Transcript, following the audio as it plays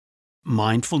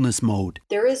mindfulness mode?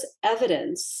 There is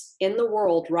evidence in the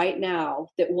world right now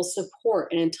that will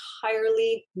support an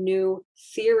entirely new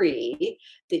theory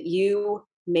that you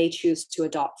may choose to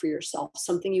adopt for yourself.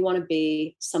 Something you want to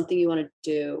be, something you want to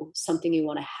do, something you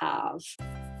want to have.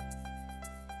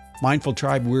 Mindful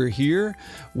Tribe, we're here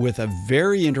with a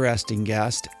very interesting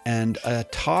guest and a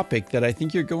topic that I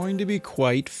think you're going to be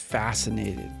quite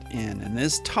fascinated in. And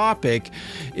this topic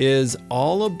is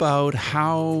all about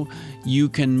how you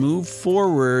can move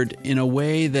forward in a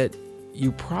way that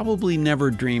you probably never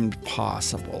dreamed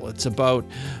possible. It's about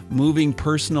moving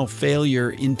personal failure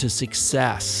into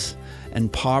success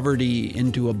and poverty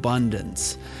into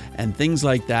abundance and things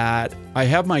like that. I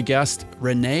have my guest,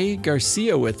 Renee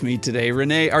Garcia, with me today.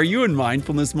 Renee, are you in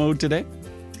mindfulness mode today?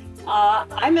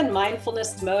 I'm in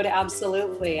mindfulness mode,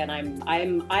 absolutely, and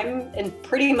I'm in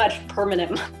pretty much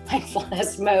permanent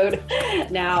mindfulness mode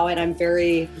now, and I'm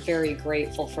very, very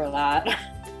grateful for that.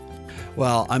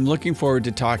 Well, I'm looking forward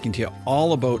to talking to you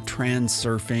all about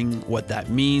transurfing, what that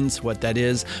means, what that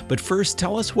is. But first,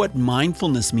 tell us what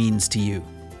mindfulness means to you.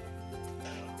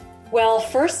 Well,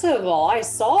 first of all, I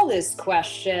saw this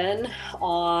question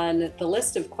on the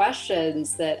list of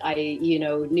questions that I,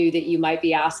 knew that you might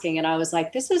be asking. And I was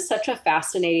like, this is such a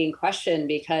fascinating question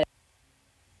because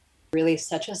really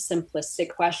such a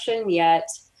simplistic question, yet,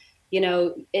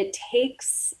 it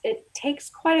takes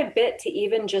quite a bit to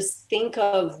even just think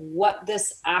of what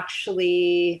this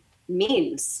actually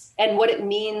means and what it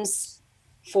means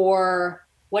for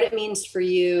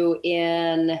you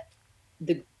in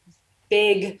the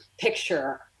big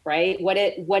picture, right? What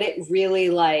it really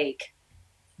like,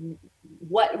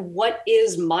 what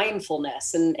is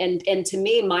mindfulness? And to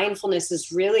me, mindfulness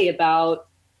is really about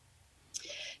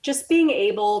just being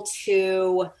able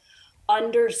to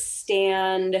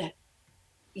understand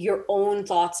your own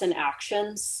thoughts and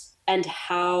actions and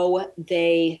how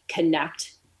they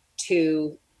connect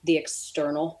to the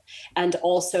external, and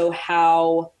also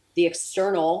how the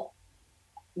external,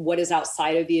 what is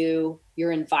outside of you,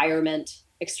 your environment,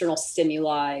 external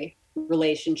stimuli,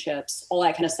 relationships, all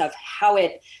that kind of stuff, how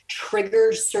it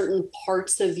triggers certain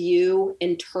parts of you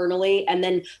internally, and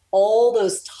then all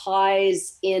those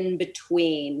ties in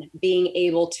between, being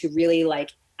able to really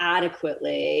like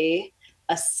adequately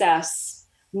assess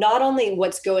not only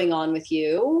what's going on with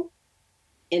you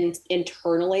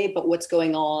internally, but what's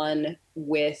going on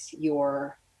with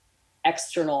your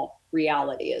external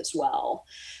reality as well.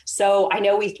 So I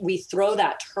know we throw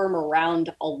that term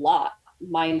around a lot,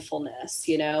 mindfulness,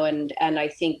 and I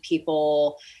think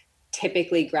people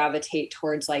typically gravitate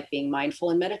towards like being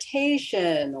mindful in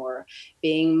meditation or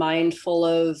being mindful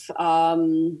of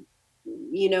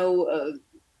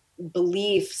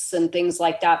beliefs and things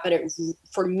like that. But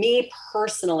for me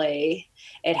personally,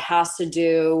 it has to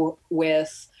do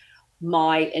with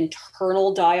my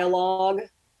internal dialogue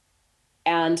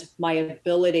and my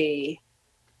ability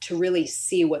to really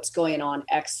see what's going on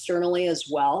externally as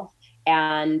well,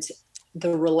 and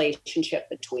the relationship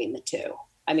between the two.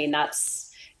 I mean,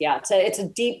 it's a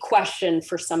deep question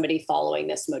for somebody following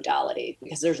this modality,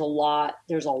 because there's a lot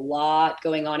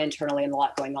going on internally and a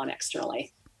lot going on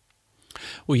externally.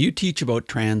 Well, you teach about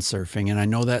transurfing, and I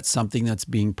know that's something that's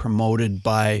being promoted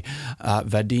by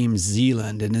Vadim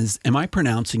Zeland. And am I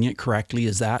pronouncing it correctly?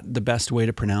 Is that the best way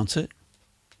to pronounce it?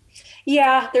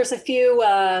 Yeah, there's a few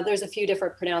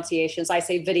different pronunciations. I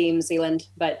say Vadim Zeland,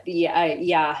 but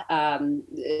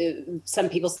some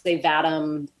people say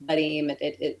Vadim,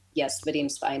 yes,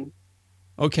 Vadim's fine.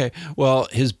 Okay. Well,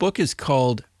 his book is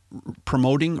called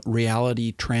Promoting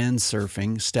Reality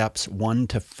Transurfing, Steps 1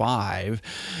 to 5.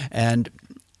 And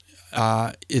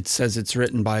it says it's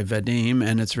written by Vadim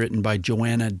and it's written by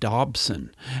Joanna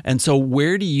Dobson. And so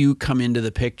where do you come into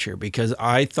the picture? Because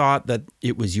I thought that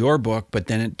it was your book, but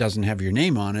then it doesn't have your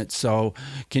name on it. So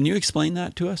can you explain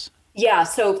that to us? Yeah.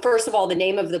 So first of all, the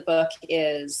name of the book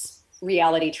is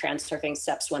Reality Transurfing,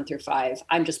 Steps 1 through 5.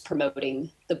 I'm just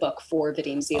promoting the book for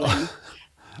Vadim Zeland.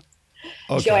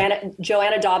 Okay.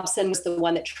 Joanna Dobson was the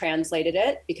one that translated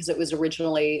it because it was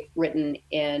originally written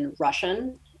in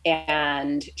Russian,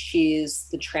 and she's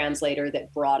the translator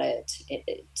that brought it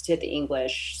to the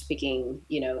English speaking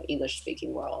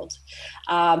world.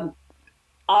 I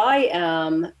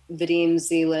am Vadim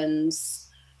Zeland's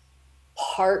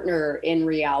partner in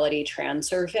reality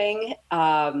transurfing.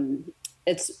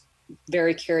 It's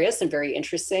very curious and very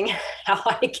interesting how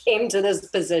I came to this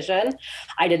position.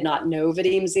 I did not know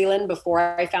Vadim Zeland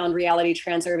before I found reality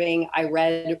transurfing. I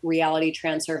read reality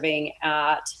transurfing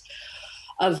at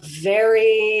a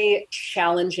very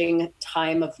challenging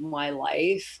time of my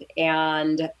life,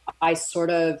 and I sort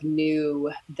of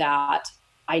knew that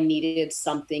I needed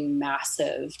something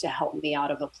massive to help me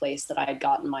out of a place that I had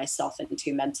gotten myself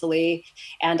into mentally.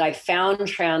 And I found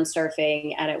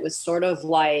Transurfing, and it was sort of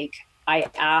like I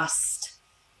asked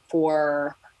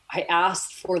for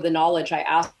the knowledge, I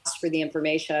asked for the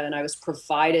information, and I was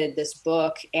provided this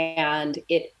book, and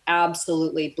it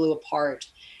absolutely blew apart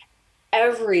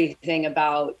everything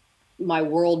about my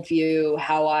worldview,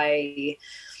 how I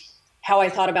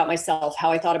thought about myself,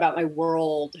 how I thought about my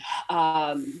world.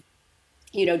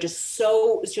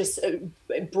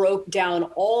 It broke down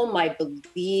all my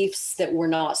beliefs that were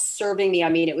not serving me. I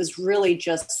mean, it was really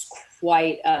just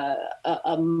quite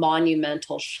a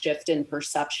monumental shift in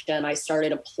perception. I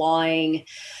started applying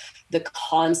the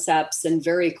concepts and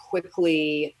very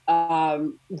quickly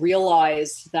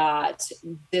realized that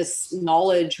this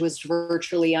knowledge was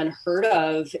virtually unheard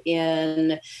of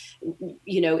in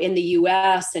the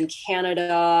US and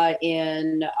Canada,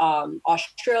 in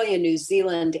Australia, New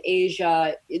Zealand,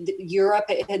 Asia. Europe,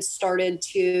 it had started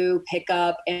to pick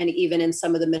up, and even in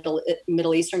some of the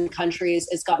Middle Eastern countries,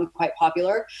 it's gotten quite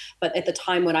popular. But at the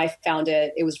time when I found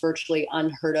it, it was virtually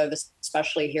unheard of,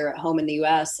 especially here at home in the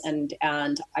US. And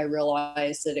I realized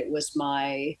that it was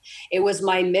my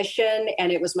mission,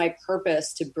 and it was my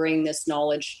purpose to bring this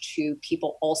knowledge to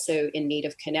people also in need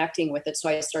of connecting with it. So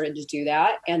I started to do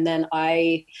that. And then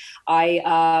I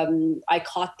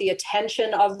caught the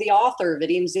attention of the author,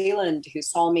 Vadim Zeland, who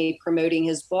saw me promoting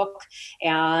his book.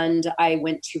 And I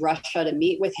went to Russia to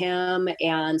meet with him.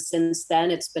 And since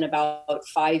then, it's been about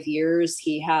 5 years.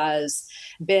 He has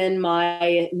been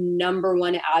my number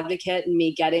one advocate in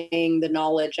me getting the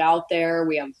knowledge out there.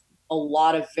 We have a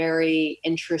lot of very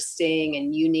interesting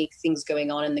and unique things going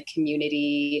on in the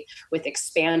community with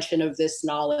expansion of this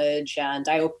knowledge. And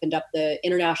I opened up the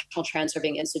International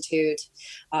Transurfing Institute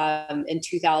in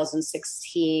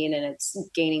 2016, and it's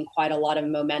gaining quite a lot of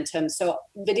momentum. So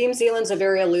Vadim Zeland's a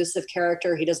very elusive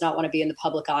character. He does not want to be in the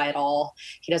public eye at all.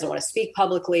 He doesn't want to speak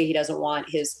publicly. He doesn't want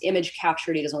his image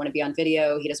captured. He doesn't want to be on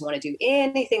video. He doesn't want to do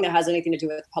anything that has anything to do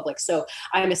with the public. So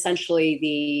I'm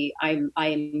essentially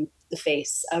I'm the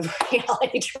face of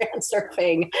reality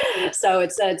transurfing. So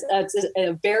it's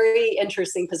a very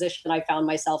interesting position I found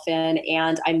myself in,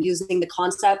 and I'm using the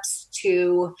concepts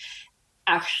to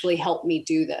actually help me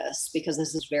do this, because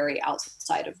this is very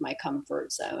outside of my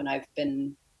comfort zone. I've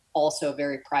been also a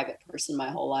very private person my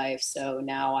whole life. So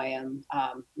now I am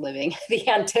living the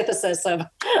antithesis of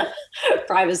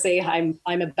privacy. I'm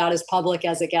about as public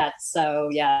as it gets. So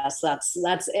yes,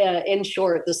 that's in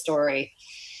short the story.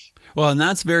 Well, and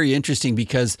that's very interesting,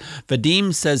 because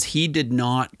Vadim says he did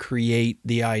not create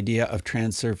the idea of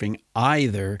transurfing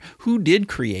either. Who did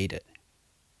create it?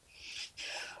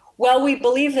 Well, we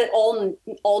believe that all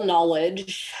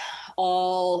knowledge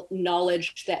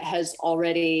that has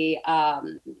already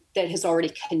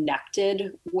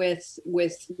connected with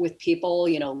people,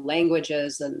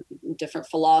 languages and different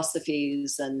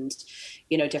philosophies and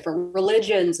different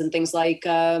religions and things like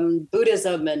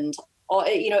Buddhism and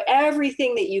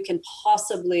everything that you can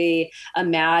possibly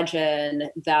imagine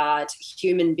that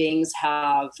human beings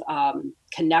have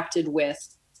connected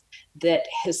with, that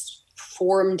has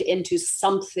formed into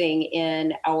something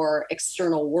in our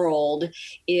external world,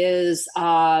 is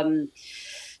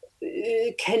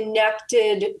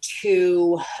connected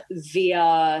to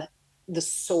via the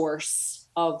source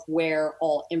of where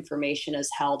all information is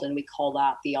held, and we call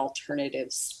that the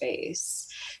alternative space.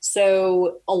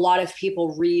 So a lot of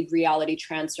people read reality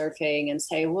transurfing and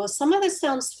say, well, some of this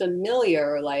sounds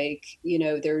familiar, like,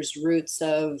 there's roots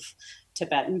of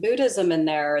Tibetan Buddhism in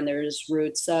there, and there's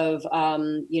roots of,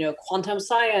 quantum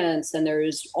science, and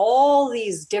there's all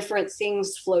these different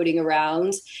things floating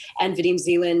around. And Vadim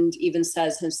Zeland even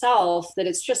says himself that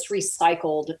it's just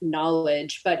recycled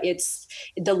knowledge, but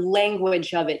the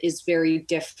language of it is very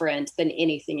different than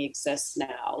anything exists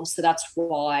now. So that's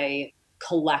why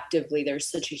collectively there's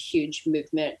such a huge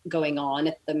movement going on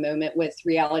at the moment with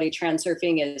reality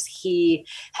transurfing, is he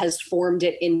has formed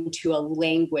it into a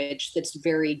language that's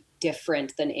very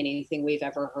different than anything we've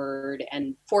ever heard,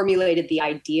 and formulated the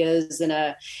ideas in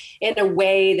a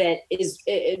way that is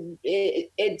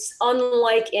it's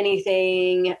unlike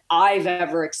anything I've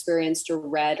ever experienced or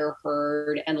read or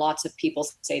heard, and lots of people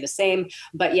say the same.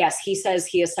 But yes, he says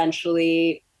he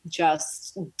essentially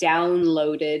just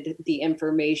downloaded the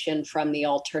information from the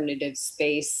alternative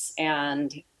space,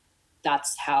 and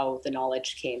that's how the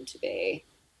knowledge came to be.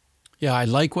 Yeah, I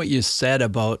like what you said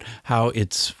about how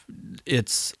its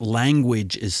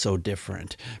language is so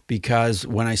different, because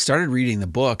when I started reading the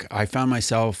book, I found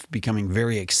myself becoming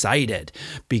very excited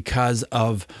because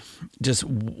of just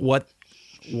what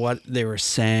they were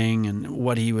saying and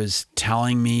what he was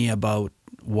telling me about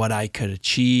what I could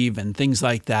achieve and things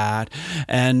like that.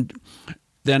 And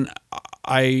then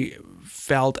I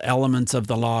felt elements of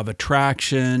the law of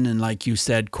attraction and, like you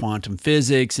said, quantum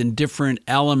physics, and different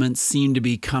elements seemed to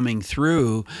be coming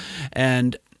through.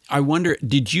 And I wonder,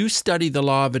 did you study the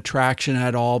law of attraction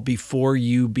at all before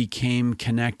you became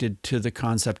connected to the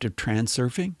concept of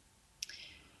transurfing?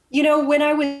 When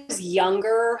I was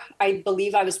younger, I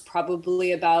believe I was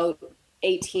probably about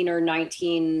 18 or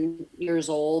 19 years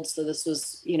old. So this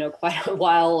was, quite a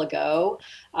while ago.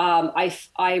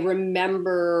 I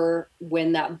remember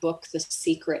when that book, The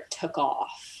Secret, took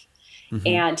off. Mm-hmm.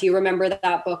 And do you remember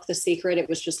that book, The Secret? It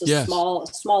was just a Yes.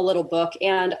 small little book.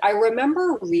 And I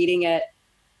remember reading it,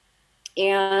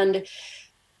 and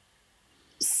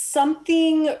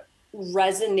something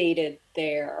resonated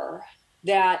there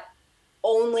that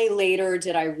only later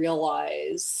did I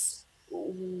realize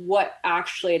what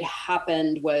actually had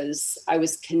happened was I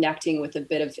was connecting with a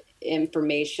bit of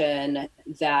information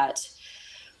that,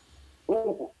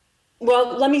 well,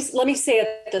 let me say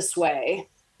it this way.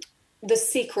 The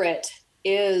Secret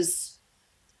is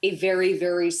a very,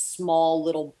 very small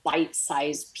little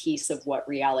bite-sized piece of what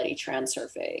reality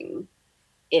transurfing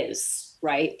is,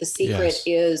 right? The Secret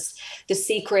is The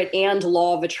Secret and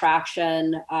law of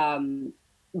attraction.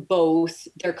 Both,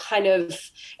 they're kind of,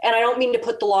 and I don't mean to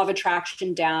put the law of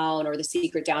attraction down or The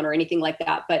Secret down or anything like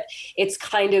that, but it's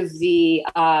kind of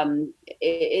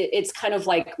it's kind of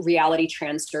like reality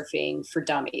transurfing for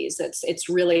dummies. It's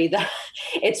really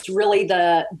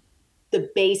the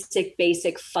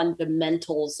basic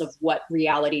fundamentals of what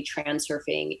reality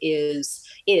transurfing is.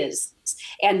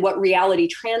 And what reality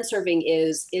transurfing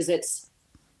is it's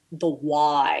the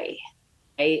why.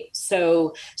 Right.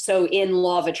 So in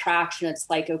law of attraction, it's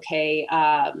like, okay,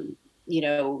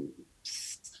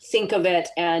 think of it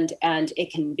and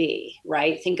it can be,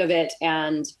 right? Think of it.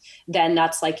 And then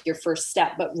that's like your first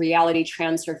step. But reality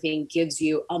transurfing gives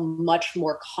you a much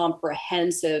more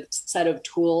comprehensive set of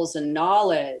tools and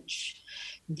knowledge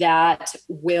that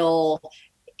will,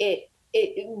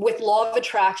 with law of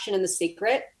attraction and The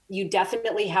Secret, you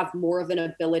definitely have more of an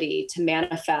ability to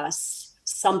manifest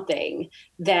something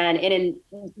than, and in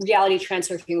reality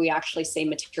transurfing, we actually say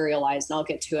materialize, and I'll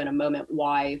get to in a moment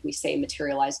why we say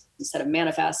materialize instead of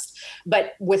manifest.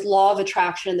 But with law of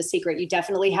attraction and The Secret, you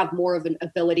definitely have more of an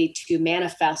ability to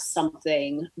manifest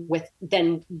something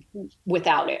than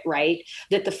without it, right?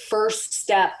 That the first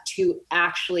step to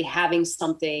actually having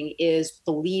something is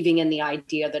believing in the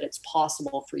idea that it's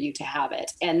possible for you to have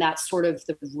it. And that's sort of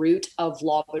the root of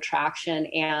law of attraction,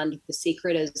 and The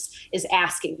Secret is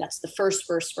asking. That's the first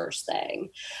thing.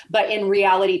 But in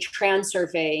reality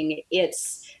transurfing,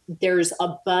 there's a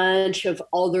bunch of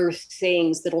other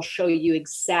things that'll show you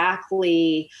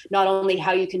exactly not only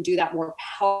how you can do that more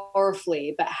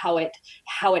powerfully, but how it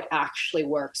actually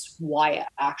works, why it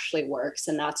actually works.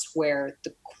 And that's where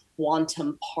the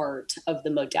quantum part of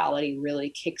the modality really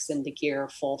kicks into gear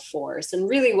full force. And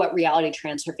really what reality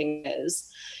transurfing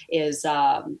is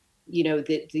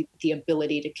the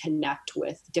ability to connect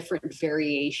with different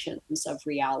variations of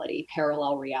reality,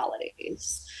 parallel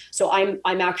realities. So I'm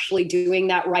actually doing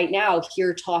that right now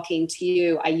here talking to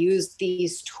you. I use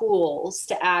these tools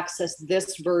to access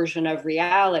this version of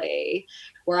reality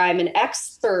where I'm an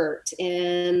expert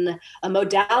in a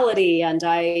modality, and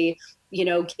I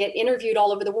get interviewed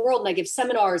all over the world, and I give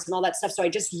seminars and all that stuff. So I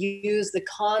just use the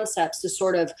concepts to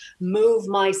sort of move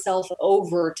myself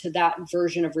over to that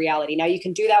version of reality. Now you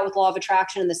can do that with law of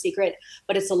attraction and The Secret,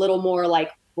 but it's a little more like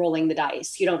rolling the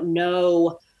dice. You don't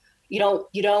know,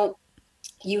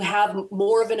 you have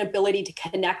more of an ability to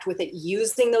connect with it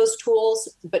using those tools,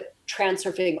 but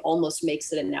transurfing almost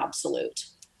makes it an absolute.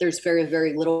 There's very,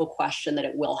 very little question that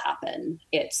it will happen.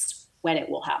 It's when it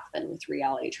will happen with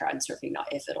reality transurfing, not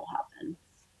if it'll happen.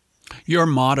 Your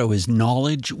motto is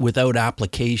knowledge without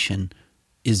application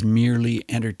is merely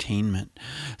entertainment.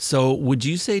 So would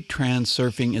you say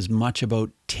transurfing is much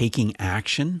about taking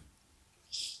action?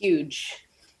 Huge.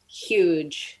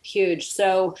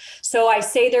 So I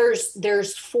say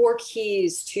there's 4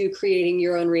 keys to creating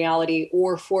your own reality,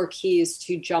 or 4 keys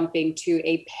to jumping to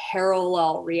a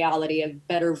parallel reality, a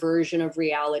better version of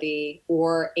reality,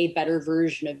 or a better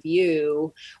version of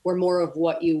you, where more of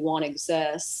what you want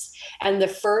exists. And the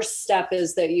first step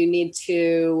is that you need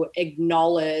to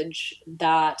acknowledge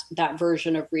that that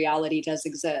version of reality does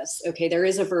exist. Okay, there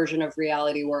is a version of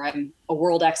reality where I'm a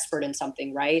world expert in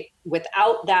something, right?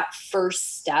 Without that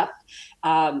first step,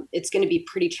 it's going to be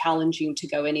pretty challenging to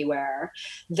go anywhere.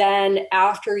 Then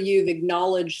after you've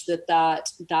acknowledged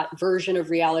that version of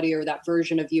reality or that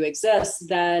version of you exists,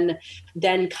 then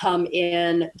come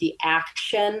in the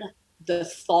action, the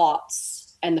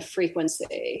thoughts, and the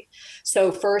frequency.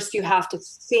 So first you have to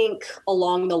think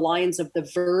along the lines of the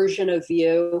version of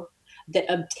you that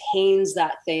obtains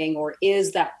that thing, or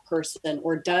is that person,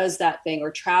 or does that thing,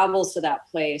 or travels to that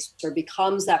place, or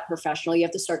becomes that professional. You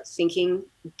have to start thinking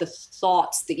the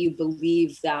thoughts that you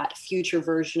believe that future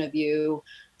version of you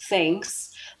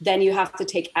thinks. Then you have to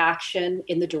take action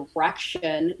in the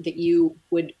direction that you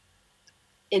would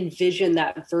envision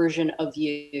that version of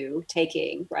you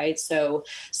taking, right? So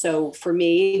for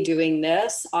me doing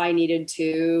this, I needed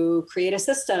to create a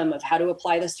system of how to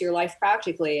apply this to your life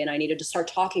practically, and I needed to start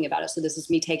talking about it. So this is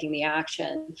me taking the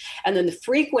action. And then the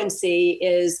frequency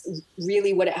is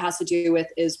really what it has to do with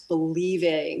is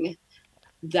believing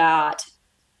that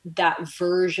that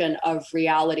version of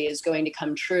reality is going to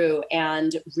come true,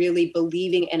 and really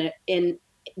believing in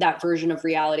that version of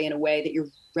reality in a way that you're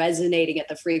resonating at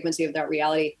the frequency of that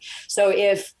reality. So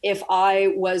if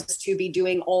I was to be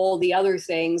doing all the other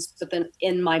things, but then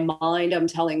in my mind, I'm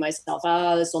telling myself,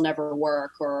 this will never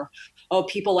work, or, oh,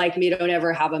 people like me don't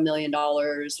ever have $1 million,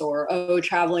 or, oh,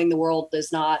 traveling the world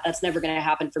that's never going to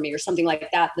happen for me, or something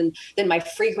like that, then my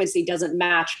frequency doesn't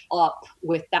match up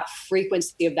with that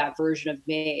frequency of that version of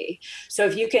me. So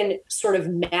if you can sort of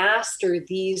master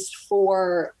these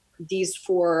four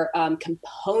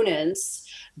components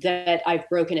that I've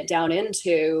broken it down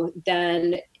into,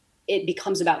 then it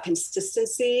becomes about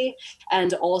consistency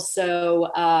and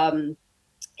also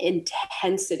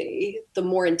intensity. The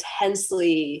more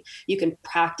intensely you can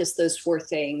practice those four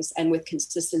things, and with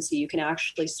consistency, you can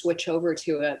actually switch over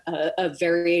to a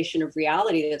variation of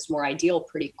reality that's more ideal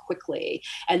pretty quickly.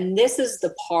 And this is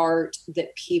the part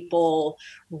that people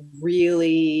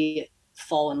really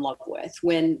fall in love with.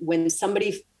 When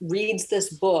somebody reads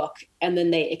this book and then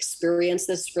they experience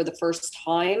this for the first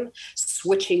time,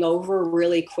 switching over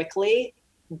really quickly,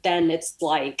 then it's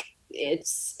like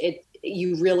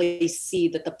you really see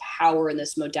that the power in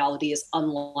this modality is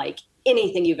unlike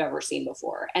anything you've ever seen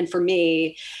before. And for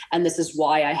me, and this is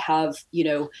why I have,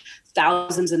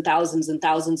 thousands and thousands and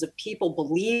thousands of people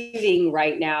believing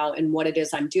right now in what it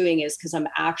is I'm doing, is because I'm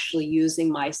actually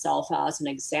using myself as an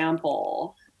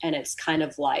example. And it's kind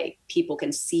of like people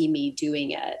can see me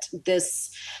doing it.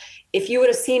 If you would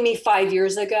have seen me 5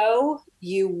 years ago,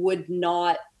 you would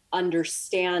not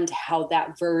understand how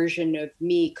that version of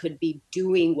me could be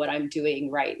doing what I'm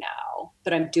doing right now.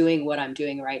 But I'm doing what I'm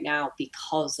doing right now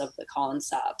because of the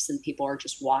concepts, and people are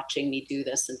just watching me do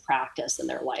this and practice, and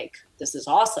they're like, this is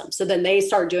awesome. So then they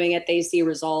start doing it, they see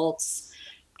results,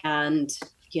 and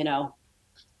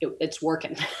it's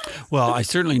working. Well, I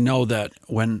certainly know that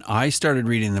when I started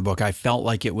reading the book, I felt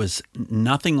like it was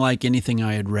nothing like anything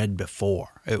I had read before.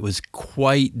 It was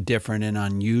quite different and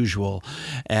unusual.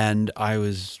 And I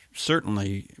was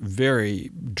certainly very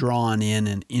drawn in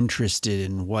and interested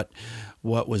in what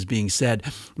was being said.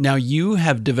 Now, you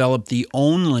have developed the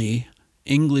only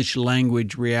English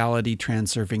language reality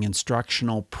transurfing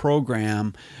instructional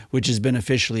program, which has been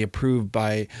officially approved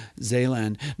by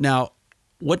Zealand. Now,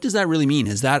 what does that really mean?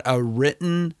 Is that a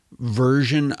written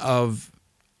version of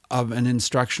an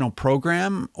instructional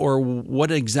program, or what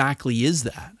exactly is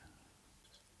that?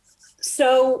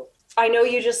 So I know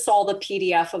you just saw the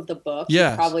PDF of the book. Yes.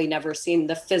 You've probably never seen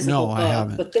the physical book. No, I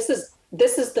haven't. But this is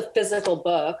the physical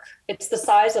book. It's the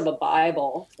size of a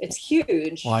Bible. It's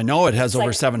huge. Well, I know it has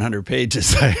over 700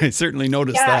 pages. I certainly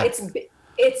noticed that. Yeah,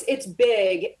 it's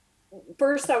big.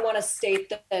 First, I want to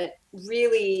state that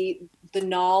really the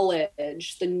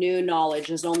new knowledge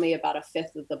is only about a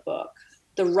fifth of the book.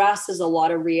 The rest is a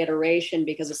lot of reiteration,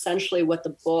 because essentially what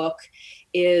the book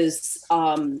is,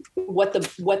 what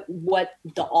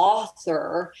the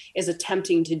author is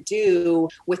attempting to do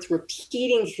with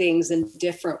repeating things in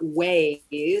different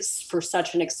ways for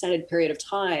such an extended period of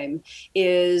time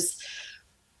is,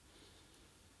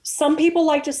 some people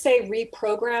like to say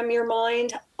reprogram your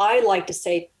mind. I like to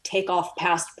say take off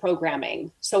past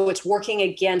programming. So it's working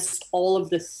against all of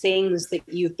the things that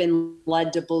you've been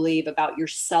led to believe about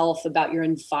yourself, about your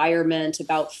environment,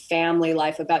 about family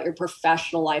life, about your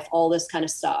professional life, all this kind of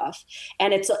stuff.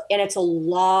 And it's a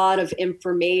lot of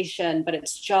information, but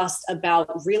it's just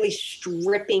about really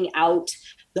stripping out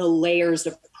the layers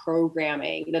of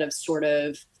programming that have sort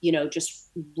of, just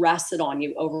rested on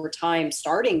you over time,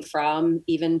 starting from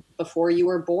even before you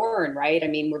were born, right? I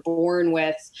mean, we're born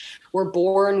with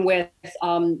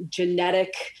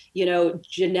genetic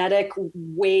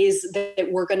ways that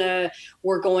we're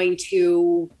going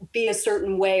to be a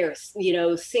certain way, or,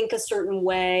 think a certain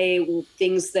way,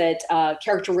 things that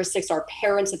characteristics our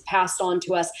parents have passed on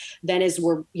to us. Then as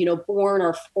we're, born,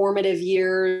 our formative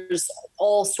years,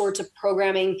 all sorts of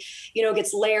programming,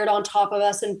 gets layered on top of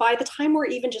us. And by the time we're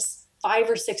even just 5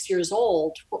 or 6 years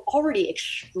old, we're already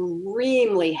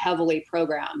extremely heavily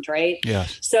programmed, right?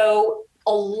 Yes. So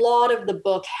a lot of the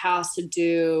book has to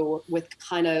do with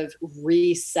kind of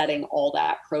resetting all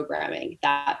that programming.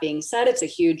 That being said, it's a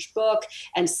huge book.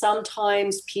 And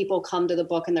sometimes people come to the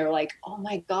book and they're like, oh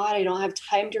my God, I don't have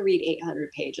time to read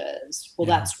 800 pages. Well,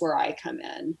 that's where I come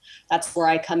in. That's where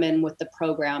I come in with the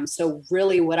program. So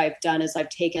really what I've done is I've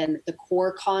taken the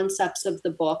core concepts of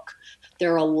the book.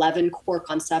 There are 11 core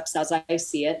concepts as I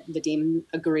see it. Vadim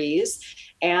agrees.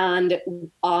 And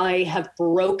I have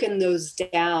broken those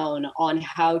down on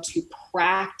how to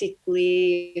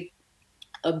practically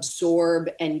absorb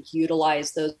and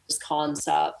utilize those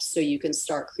concepts so you can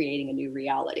start creating a new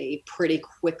reality pretty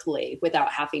quickly without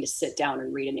having to sit down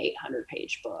and read an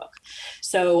 800-page book.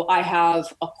 So I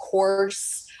have a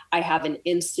course, I have an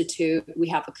institute, we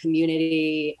have a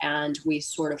community, and we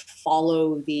sort of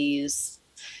follow these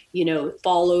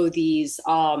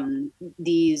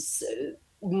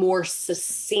more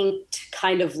succinct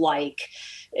kind of like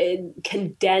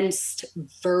condensed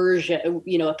version,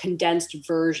 a condensed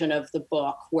version of the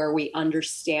book where we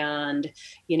understand,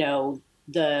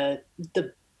 the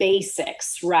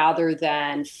basics rather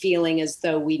than feeling as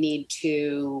though we need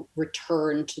to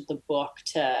return to the book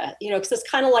to, because it's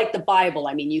kind of like the Bible.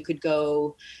 I mean, you could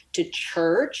go to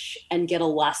church and get a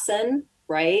lesson,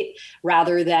 right?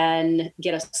 Rather than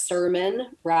get a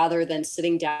sermon, rather than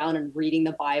sitting down and reading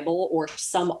the Bible or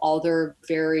some other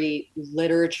very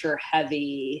literature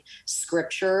heavy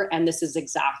scripture. And this is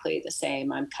exactly the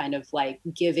same. I'm kind of like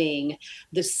giving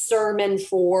the sermon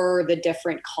for the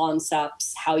different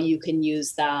concepts, how you can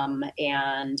use them,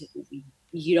 and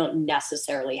you don't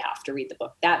necessarily have to read the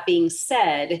book. That being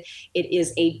said, it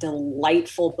is a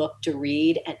delightful book to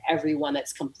read, and everyone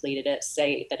that's completed it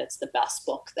say that it's the best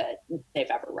book that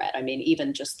they've ever read. I mean,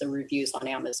 even just the reviews on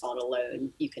Amazon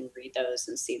alone, you can read those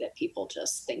and see that people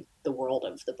just think the world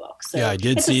of the book. So I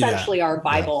did see that. It's essentially our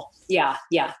Bible. Yeah.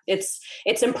 It's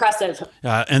impressive.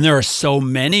 And there are so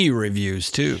many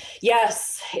reviews too.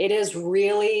 Yes, it is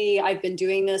really, I've been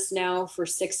doing this now for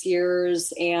 6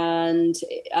 years, and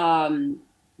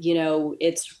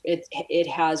it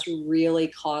has really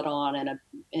caught on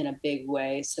in a big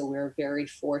way. So we're very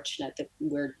fortunate that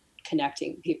we're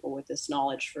connecting people with this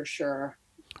knowledge for sure.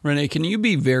 Renee, can you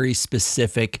be very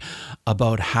specific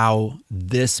about how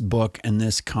this book and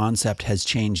this concept has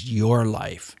changed your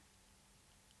life?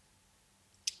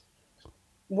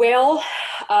 Well,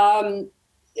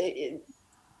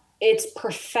 it's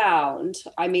profound.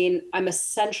 I mean, I'm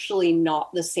essentially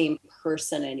not the same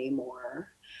person anymore.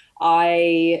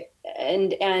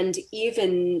 And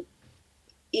even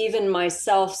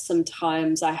myself,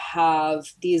 sometimes I have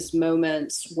these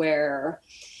moments where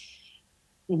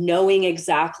knowing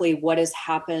exactly what has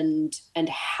happened and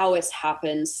how it's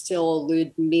happened still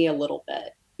elude me a little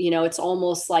bit. It's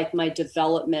almost like my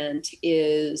development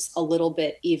is a little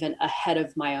bit even ahead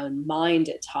of my own mind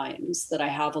at times, that I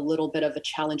have a little bit of a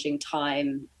challenging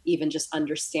time even just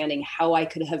understanding how I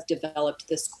could have developed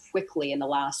this quickly in the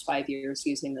last 5 years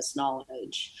using this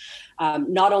knowledge,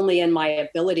 not only in my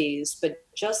abilities, but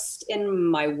just in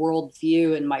my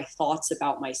worldview and my thoughts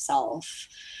about myself.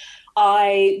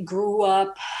 I grew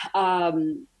up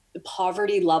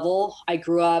poverty level. I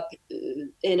grew up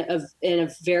in a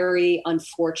very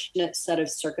unfortunate set of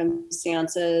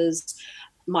circumstances.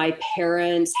 My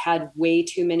parents had way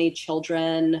too many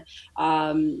children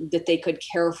that they could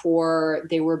care for.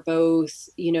 They were both,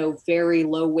 very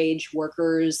low wage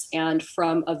workers. And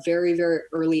from a very, very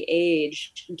early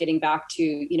age, getting back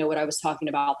to, what I was talking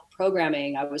about, the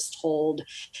programming, I was told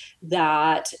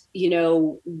that,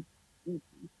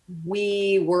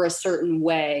 we were a certain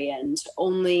way, and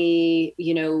only,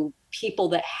 people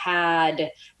that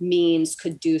had means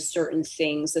could do certain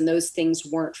things, and those things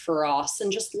weren't for us,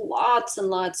 and just lots and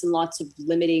lots and lots of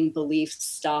limiting belief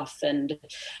stuff, and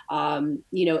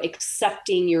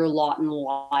accepting your lot in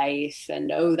life,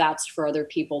 and that's for other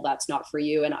people, that's not for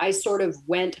you. And I sort of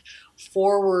went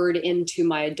forward into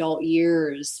my adult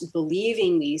years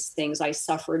believing these things. I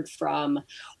suffered from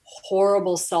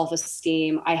horrible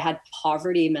self-esteem. I had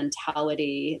poverty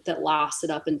mentality that lasted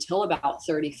up until about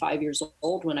 35 years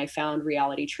old when I found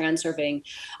reality transurfing.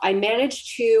 I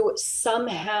managed to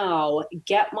somehow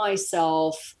get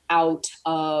myself out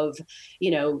of,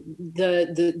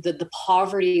 the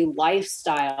poverty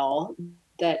lifestyle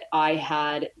that I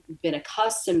had been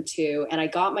accustomed to. And I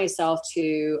got myself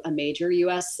to a major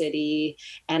US city,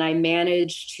 and I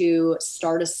managed to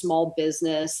start a small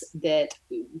business that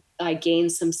I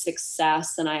gained some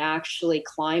success, and I actually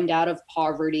climbed out of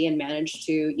poverty and managed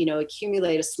to,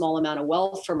 accumulate a small amount of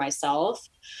wealth for myself.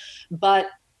 But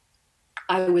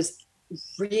I was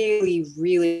really,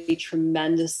 really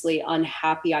tremendously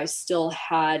unhappy. I still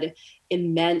had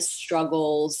immense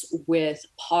struggles with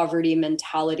poverty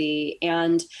mentality.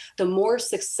 And the more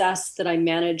success that I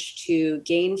managed to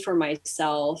gain for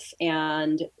myself,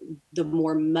 and the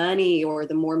more money or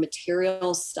the more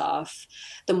material stuff,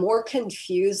 the more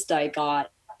confused I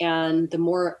got and the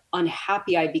more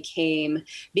unhappy I became,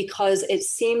 because it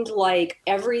seemed like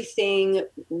everything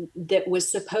that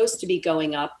was supposed to be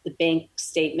going up, the bank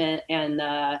statement and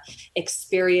the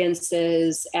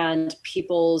experiences and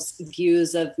people's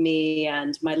views of me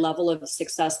and my level of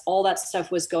success, all that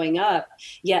stuff was going up.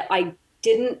 Yet I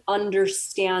didn't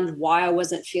understand why I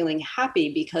wasn't feeling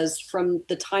happy, because from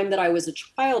the time that I was a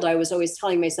child, I was always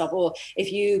telling myself, oh,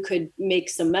 if you could make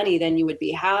some money, then you would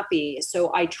be happy.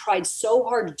 So I tried so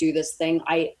hard to do this thing.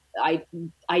 I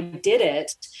did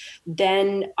it.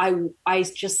 Then I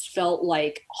just felt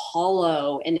like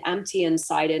hollow and empty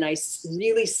inside. And I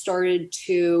really started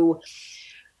to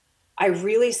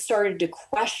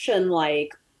question,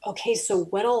 like, okay, so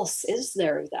what else is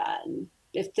there then?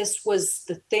 If this was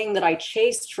the thing that I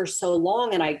chased for so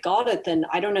long and I got it, then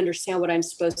I don't understand what I'm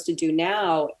supposed to do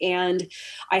now. And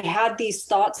I had these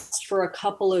thoughts for a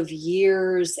couple of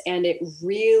years, and it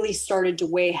really started to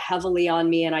weigh heavily on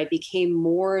me. And I became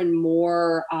more and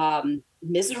more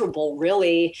miserable,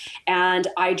 really. And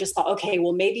I just thought, okay,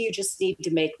 well, maybe you just need to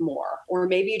make more, or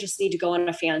maybe you just need to go on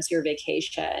a fancier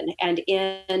vacation. And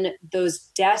in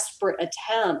those desperate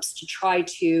attempts to try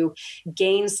to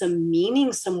gain some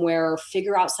meaning somewhere, or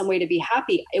figure out some way to be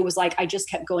happy, it was like I just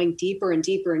kept going deeper and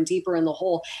deeper and deeper in the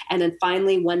hole. And then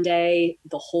finally one day,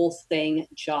 the whole thing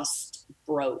just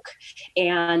broke.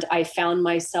 And I found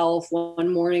myself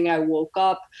one morning, I woke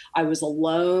up, I was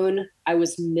alone, I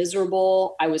was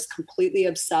miserable, I was completely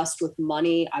obsessed with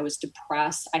money, I was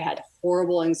depressed, I had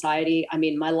horrible anxiety. I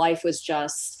mean, my life was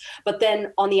just, but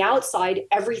then on the outside,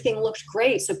 everything looked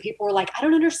great. So people were like, I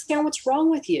don't understand what's wrong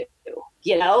with you.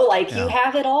 You know, like, you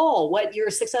have it all. What, you're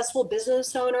a successful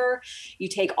business owner, you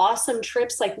take awesome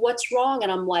trips, like, what's wrong?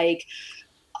 And I'm like,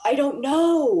 I don't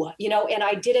know, you know, and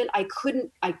I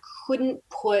couldn't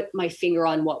put my finger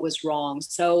on what was wrong.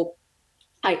 So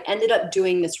I ended up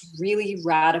doing this really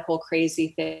radical,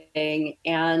 crazy thing,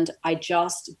 and I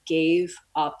just gave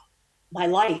up my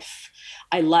life.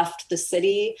 I left the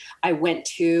city. I went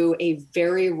to a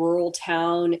very rural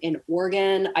town in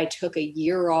Oregon. I took a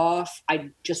year off. I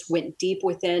just went deep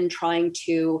within, trying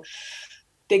to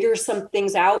figure some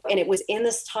things out. And it was in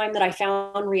this time that I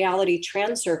found reality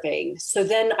transurfing. So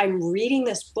then I'm reading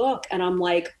this book and I'm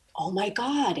like, oh my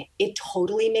God, it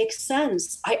totally makes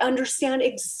sense. I understand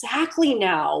exactly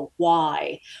now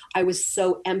why I was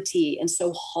so empty and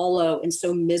so hollow and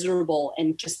so miserable,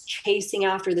 and just chasing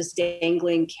after this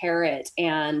dangling carrot,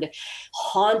 and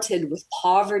haunted with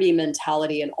poverty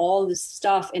mentality and all this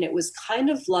stuff. And it was kind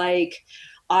of like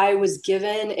I was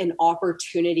given an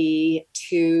opportunity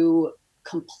to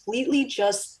completely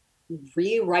just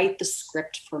rewrite the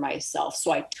script for myself.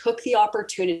 So I took the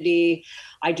opportunity.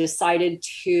 I decided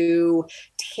to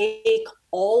take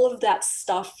all of that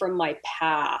stuff from my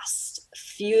past,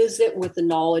 fuse it with the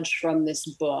knowledge from this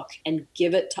book, and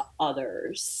give it to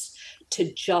others,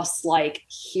 to just like,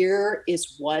 here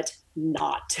is what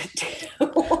not to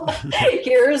do.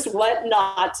 Here's what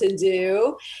not to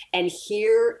do. And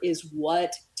here is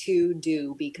what to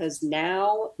do, because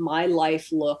now my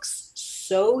life looks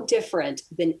so different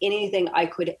than anything I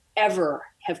could ever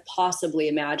have possibly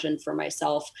imagined for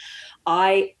myself.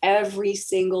 I, every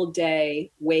single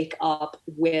day, wake up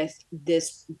with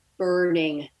this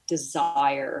burning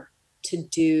desire to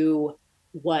do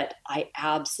what I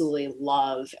absolutely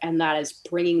love. And that is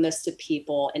bringing this to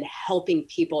people and helping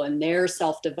people in their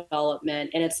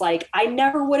self-development. And it's like, I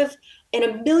never would have in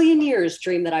a million years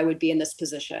dreamed that I would be in this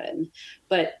position,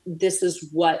 but this is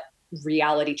what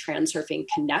reality transurfing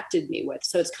connected me with.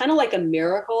 So it's kind of like a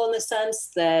miracle in the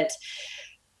sense that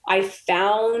I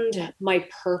found my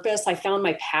purpose, I found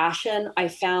my passion, I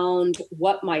found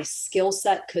what my skill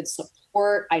set could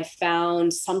support. I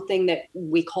found something that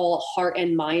we call heart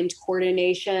and mind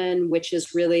coordination, which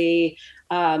is really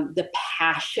the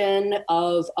passion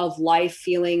of life,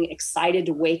 feeling excited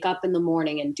to wake up in the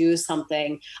morning and do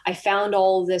something. I found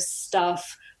all this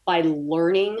stuff by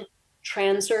learning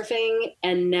transurfing,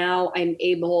 and now I'm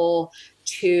able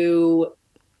to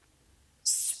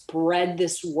spread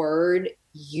this word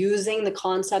using the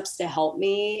concepts to help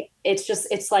me. It's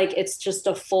just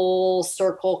a full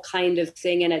circle kind of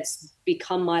thing, and it's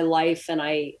become my life, and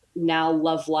I now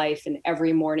love life. And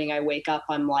every morning I wake up,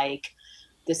 I'm like,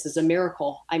 this is a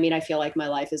miracle. I mean, I feel like my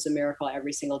life is a miracle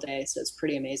every single day. So it's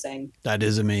pretty amazing. That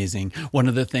is amazing. One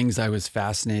of the things I was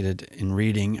fascinated in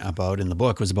reading about in the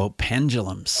book was about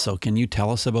pendulums. So can you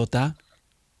tell us about that?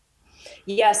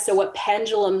 Yes. So what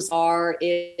pendulums are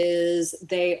is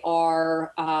they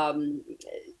are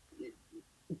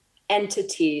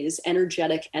entities,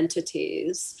 energetic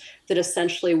entities that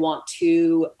essentially want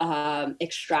to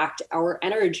extract our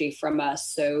energy from us.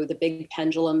 So the big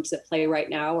pendulums that play right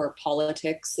now are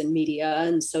politics and media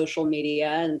and social media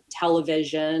and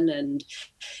television and,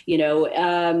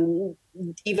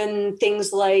 even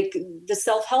things like the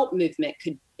self-help movement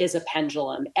is a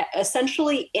pendulum.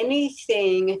 Essentially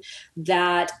anything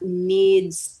that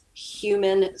needs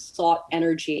human thought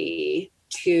energy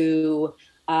to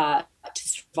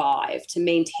survive, to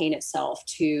maintain itself,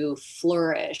 to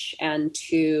flourish, and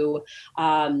to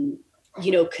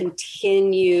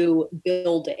continue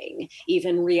building.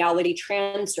 Even reality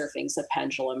transurfing is a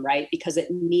pendulum, right? Because it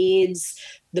needs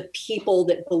the people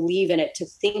that believe in it to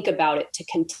think about it to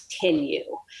continue.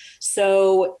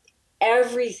 So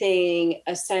everything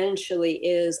essentially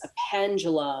is a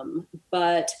pendulum,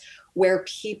 but where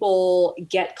people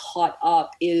get caught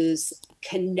up is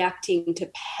connecting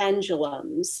to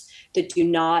pendulums that do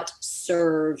not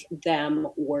serve them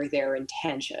or their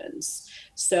intentions.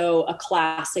 So a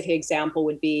classic example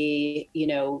would be,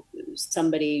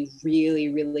 somebody really,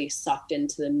 really sucked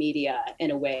into the media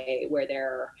in a way where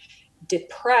they're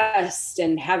depressed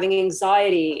and having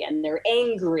anxiety and they're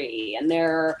angry and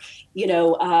they're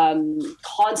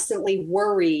constantly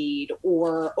worried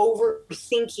or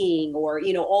overthinking or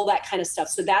all that kind of stuff.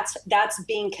 So that's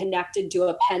being connected to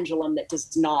a pendulum that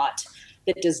does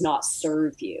not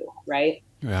serve you, right?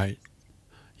 Right.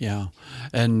 Yeah.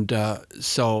 And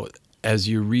so as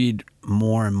you read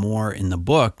more and more in the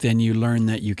book, then you learn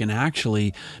that you can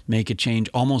actually make a change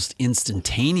almost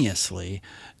instantaneously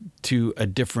to a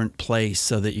different place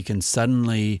so that you can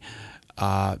suddenly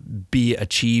be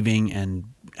achieving and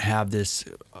have this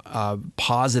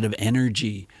positive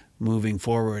energy moving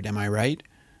forward. Am I right?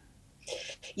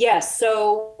 Yes.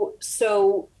 So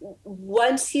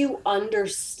once you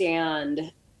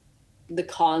understand the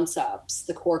concepts,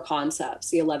 the core concepts,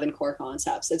 the 11 core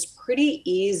concepts, it's pretty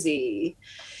easy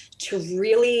to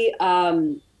really,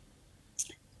 I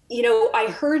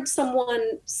heard someone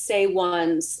say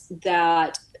once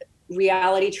that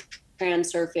reality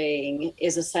transurfing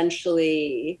is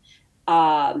essentially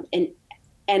an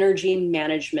energy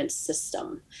management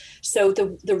system. So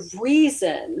the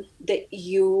reason that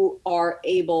you are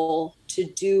able to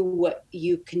do what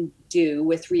you can do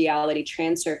with reality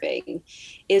transurfing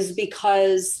is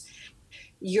because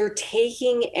you're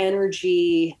taking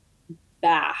energy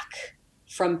back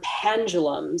from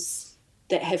pendulums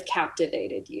that have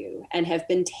captivated you and have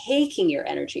been taking your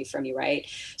energy from you, right?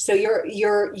 So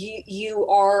you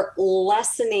are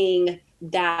lessening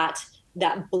that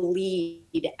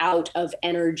bleed out of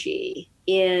energy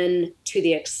into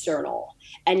the external,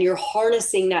 and you're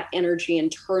harnessing that energy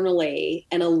internally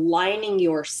and aligning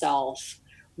yourself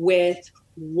with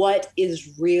what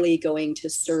is really going to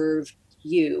serve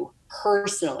you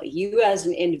personally, you as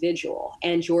an individual,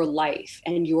 and your life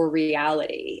and your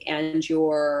reality and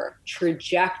your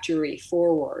trajectory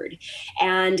forward.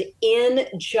 And in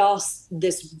just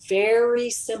this very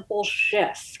simple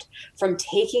shift from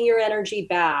taking your energy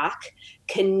back,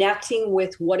 connecting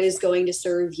with what is going to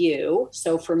serve you.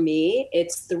 So for me,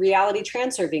 it's the reality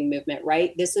transurfing movement,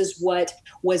 right? This is what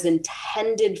was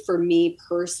intended for me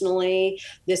personally.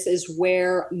 This is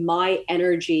where my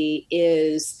energy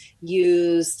is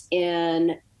used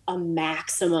in a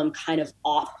maximum kind of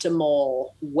optimal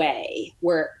way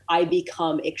where I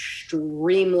become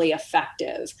extremely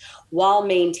effective while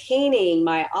maintaining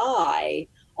my eye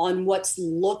on what's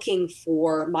looking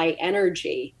for my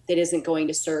energy that isn't going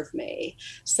to serve me.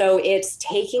 So it's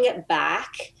taking it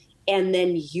back and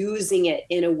then using it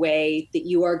in a way that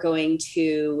you are going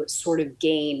to sort of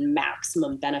gain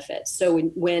maximum benefits. So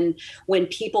when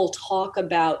people talk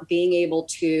about being able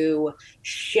to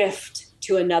shift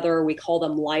to another, we call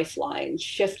them lifelines,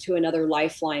 shift to another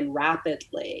lifeline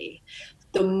rapidly,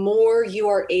 the more you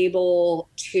are able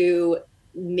to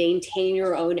maintain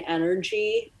your own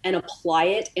energy and apply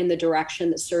it in the direction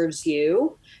that serves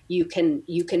you, you can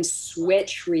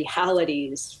switch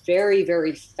realities very,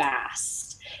 very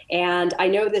fast. And I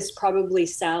know this probably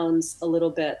sounds a little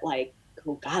bit like,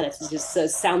 oh God, it just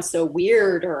sounds so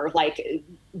weird or like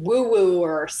woo-woo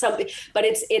or something, but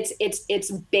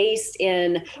it's based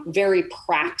in very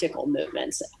practical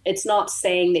movements. It's not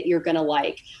saying that you're gonna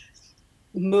like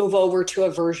move over to a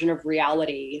version of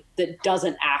reality that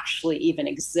doesn't actually even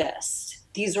exist.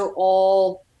 These are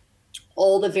all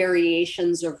all the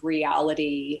variations of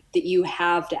reality that you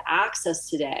have to access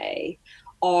today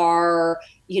are,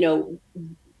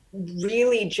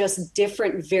 really just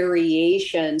different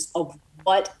variations of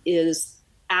what is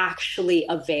actually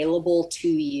available to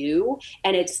you,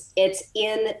 and it's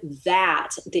in that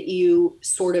you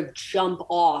sort of jump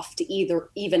off to either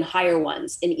even higher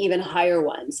ones and even higher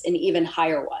ones and even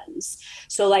higher ones.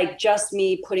 So like just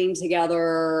me putting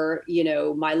together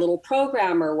my little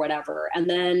program or whatever, and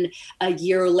then a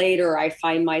year later I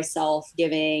find myself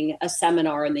giving a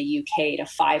seminar in the UK to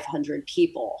 500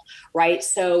 people, right?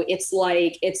 So it's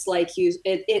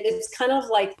kind of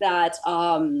like that.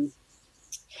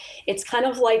 It's kind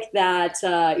of like that.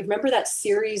 Remember that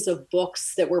series of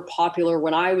books that were popular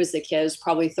when I was a kid, it was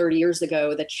probably 30 years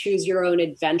ago, the Choose Your Own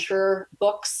Adventure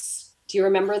books. Do you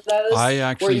remember those? I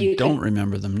actually don't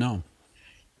remember them, no.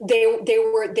 They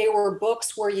were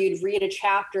books where you'd read a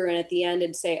chapter and at the end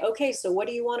it'd say, okay, so what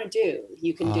do you want to do?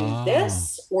 You can do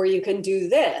this or you can do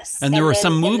this. And there were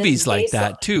some movies like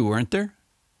that too, weren't there?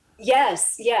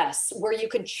 Yes, where you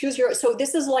could choose so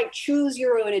this is like choose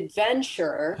your own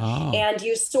adventure. And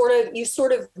you sort of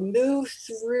move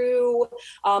through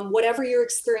whatever you're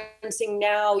experiencing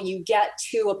now. You get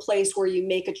to a place where you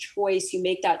make a choice, you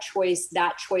make that choice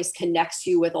connects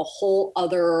you with a whole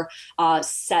other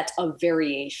set of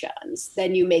variations.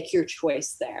 Then you make your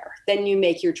choice there. And you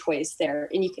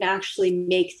can actually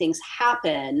make things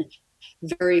happen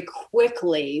very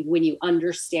quickly when you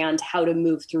understand how to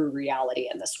move through reality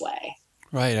in this way.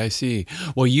 Right, I see.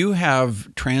 Well, you have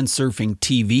Transurfing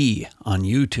TV on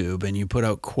YouTube, and you put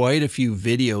out quite a few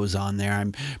videos on there.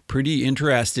 I'm pretty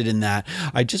interested in that.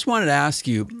 I just wanted to ask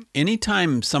you,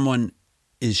 anytime someone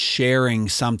is sharing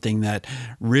something that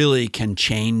really can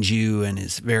change you and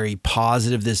is very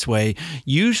positive this way,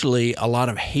 usually a lot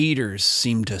of haters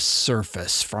seem to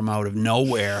surface from out of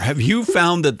nowhere. Have you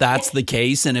found that that's the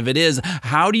case? And if it is,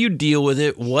 how do you deal with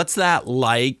it? What's that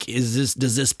like? Does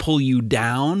this pull you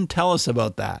down? Tell us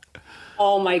about that.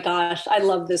 Oh my gosh, I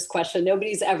love this question.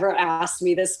 Nobody's ever asked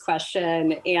me this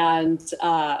question. And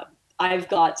I've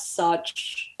got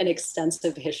such an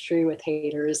extensive history with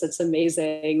haters. It's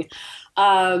amazing.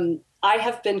 I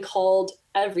have been called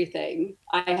everything.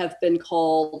 I have been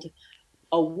called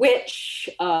a witch,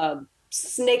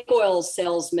 snake oil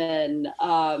salesman,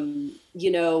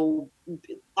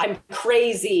 I'm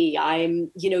crazy.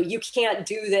 You can't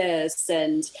do this.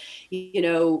 And,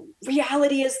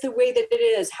 reality is the way that it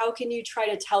is. How can you try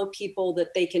to tell people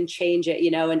that they can change it,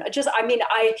 and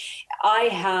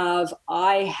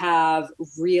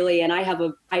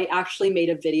I actually made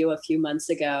a video a few months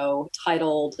ago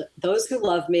titled "Those Who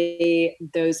Love Me,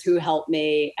 Those Who Help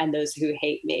Me, and Those Who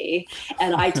Hate Me."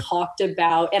 And I talked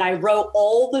about, and I wrote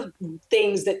all the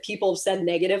things that people have said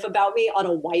negative about me on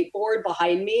a whiteboard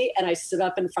behind me. And I stood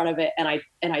up in front of it and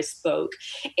I spoke.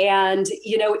 And,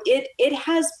 it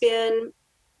has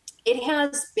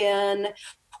been,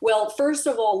 well, first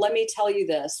of all, let me tell you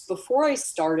this. Before I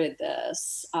started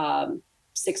this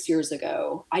 6 years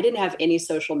ago, I didn't have any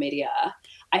social media.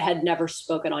 I had never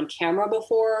spoken on camera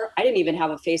before. I didn't even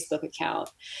have a Facebook account.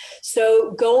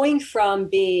 So going from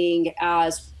being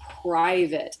as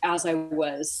private as I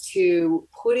was to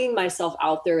putting myself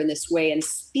out there in this way and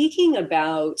speaking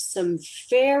about some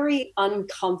very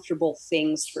uncomfortable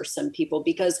things for some people,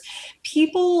 because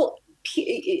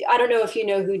I don't know if you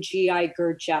know who G.I.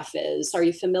 Gurdjieff is. Are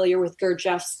you familiar with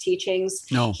Gurdjieff's teachings?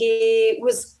 No. He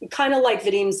was kind of like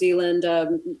Vadim Zeland,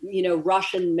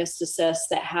 Russian mysticists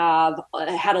that have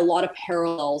had a lot of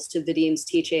parallels to Vadim's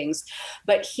teachings.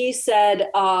 But he said,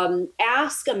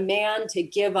 ask a man to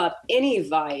give up any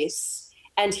vice,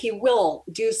 and he will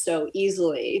do so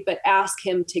easily, but ask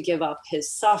him to give up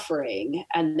his suffering,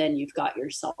 and then you've got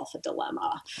yourself a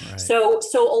dilemma. Right. So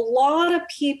a lot of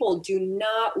people do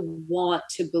not want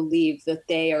to believe that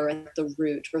they are at the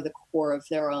root or the core of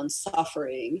their own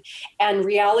suffering. And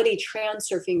reality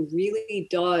transurfing really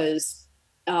does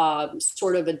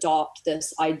sort of adopt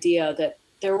this idea that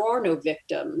there are no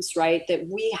victims, right? That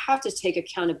we have to take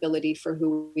accountability for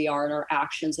who we are and our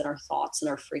actions and our thoughts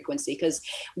and our frequency. Because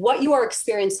what you are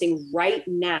experiencing right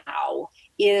now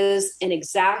is an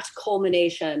exact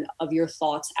culmination of your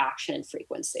thoughts, action, and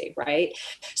frequency, right?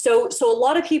 So a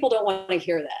lot of people don't want to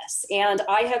hear this. And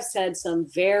I have said some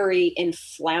very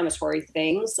inflammatory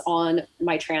things on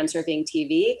my Transurfing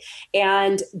TV.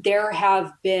 And there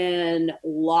have been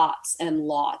lots and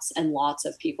lots and lots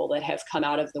of people that have come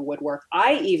out of the woodwork.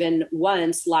 I even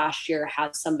once last year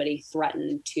had somebody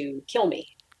threaten to kill me.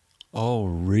 Oh,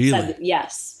 really?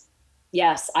 Yes.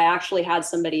 I actually had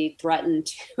somebody threaten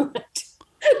to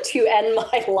to end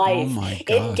my life. Oh my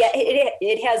gosh.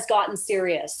 It has gotten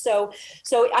serious. So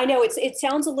I know it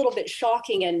sounds a little bit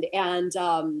shocking, and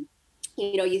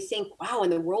you think, wow, in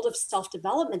the world of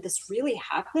self-development, this really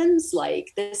happens?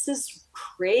 Like, this is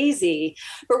crazy.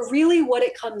 But really what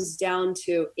it comes down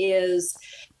to is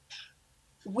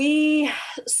we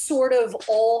sort of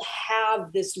all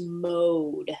have this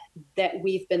mode that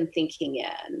we've been thinking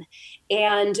in.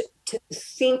 And to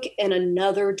think in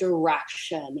another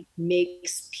direction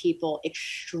makes people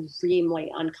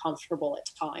extremely uncomfortable at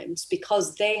times,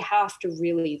 because they have to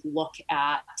really look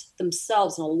at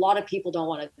themselves. And a lot of people don't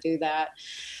want to do that.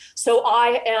 So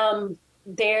I am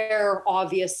there,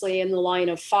 obviously, in the line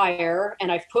of fire,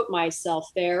 and I've put myself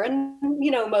there, and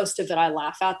most of it I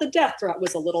laugh at. The death threat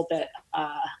was a little bit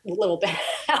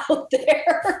out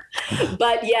there.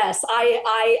 But yes,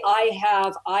 I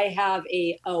have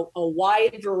a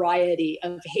wide variety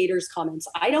of haters comments.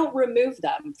 I don't remove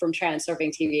them from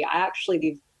Transurfing TV. I actually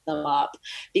leave them up,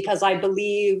 because I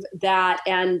believe that,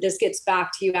 and this gets back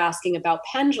to you asking about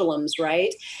pendulums,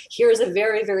 right? Here's a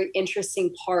very, very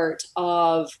interesting part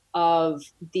of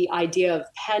the idea of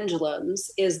pendulums,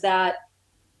 is that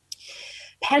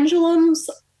pendulums,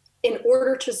 in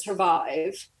order to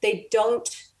survive, they don't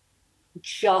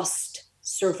just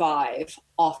survive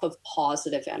off of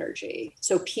positive energy.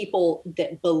 So people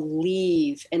that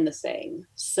believe in the thing.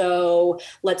 So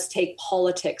let's take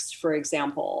politics, for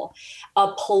example.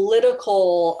 A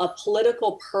political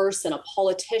person, a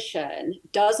politician,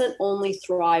 doesn't only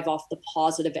thrive off the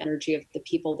positive energy of the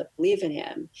people that believe in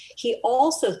him. He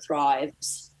also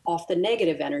thrives off the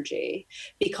negative energy,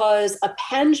 because a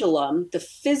pendulum, the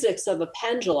physics of a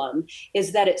pendulum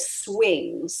is that it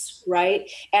swings, right?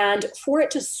 And for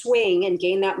it to swing and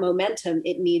gain that momentum,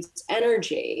 it needs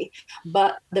energy.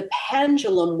 But the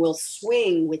pendulum will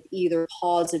swing with either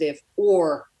positive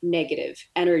or negative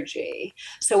energy.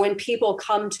 So when people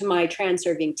come to my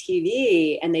Transurfing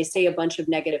TV and they say a bunch of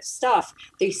negative stuff,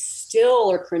 they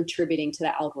still are contributing to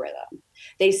the algorithm.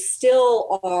 They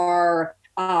still are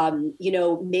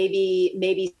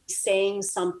maybe saying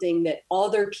something that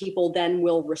other people then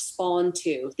will respond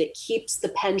to, that keeps the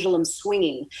pendulum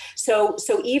swinging. So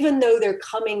even though they're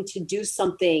coming to do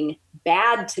something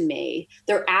bad to me,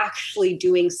 they're actually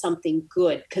doing something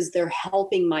good, because they're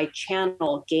helping my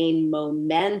channel gain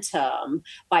momentum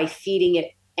by feeding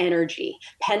it energy.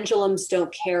 Pendulums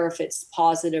don't care if it's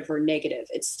positive or negative.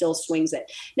 It still swings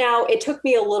it. Now, it took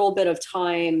me a little bit of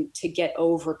time to get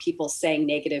over people saying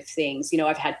negative things.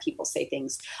 I've had people say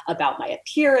things about my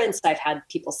appearance. I've had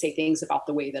people say things about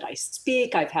the way that I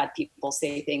speak. I've had people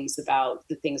say things about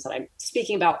the things that I'm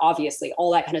speaking about, obviously,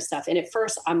 all that kind of stuff. And at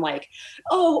first I'm like,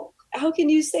 oh, how can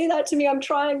you say that to me? I'm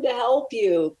trying to help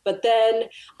you. But then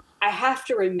I have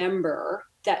to remember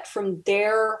that from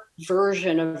their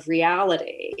version of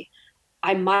reality,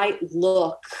 I might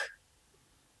look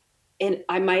and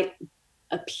I might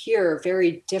appear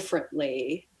very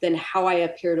differently than how I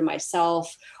appear to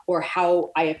myself, or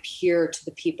how I appear to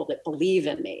the people that believe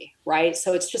in me, right?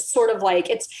 So it's just sort of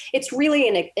like, it's really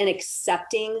an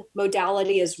accepting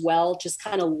modality as well, just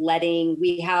kind of letting,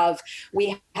 we have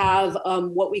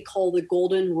what we call the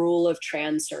golden rule of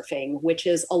Transurfing, which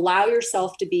is allow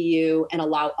yourself to be you and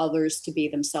allow others to be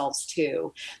themselves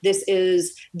too. This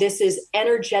is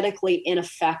energetically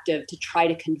ineffective to try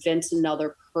to convince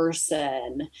another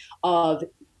person of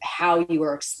how you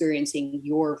are experiencing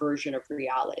your version of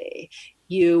reality.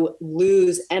 You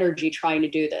lose energy trying to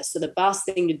do this. So the best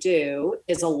thing to do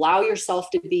is allow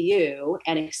yourself to be you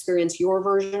and experience your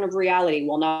version of reality,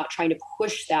 while not trying to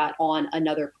push that on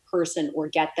another person or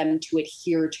get them to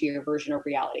adhere to your version of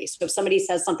reality. So if somebody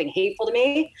says something hateful to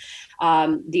me,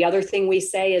 the other thing we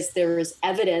say is there is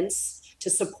evidence to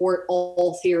support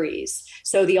all theories.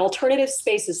 So the alternative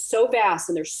space is so vast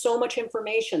and there's so much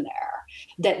information there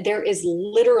that there is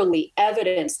literally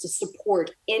evidence to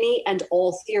support any and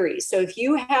all theories. So if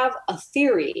you have a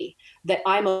theory that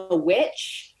I'm a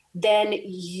witch, then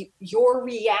your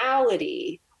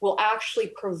reality will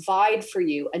actually provide for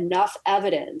you enough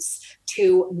evidence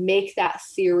to make that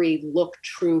theory look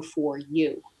true for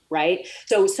you. Right?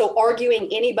 So arguing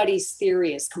anybody's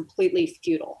theory is completely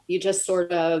futile. You just sort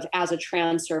of, as a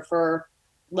transurfer,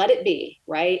 let it be,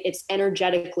 right? It's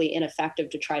energetically ineffective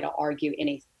to try to argue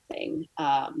anything.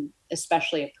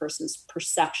 especially a person's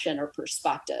perception or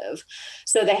perspective.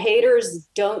 So the haters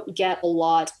don't get a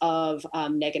lot of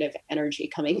negative energy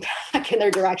coming back in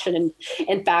their direction. And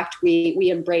in fact, we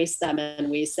embrace them and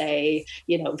we say,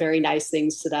 very nice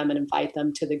things to them and invite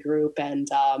them to the group. And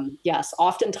yes,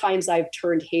 oftentimes I've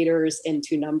turned haters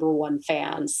into number one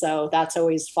fans. So that's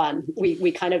always fun.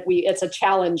 It's a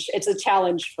challenge. It's a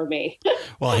challenge for me.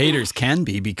 Well, haters can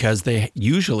be, because they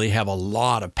usually have a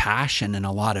lot of passion and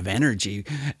a lot of energy.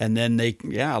 And then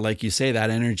like you say, that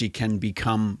energy can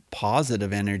become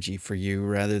positive energy for you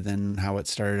rather than how it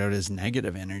started out as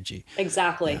negative energy.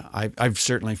 Exactly. Yeah, I've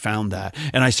certainly found that.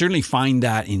 And I certainly find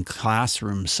that in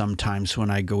classrooms sometimes when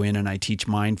I go in and I teach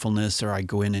mindfulness, or I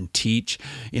go in and teach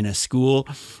in a school,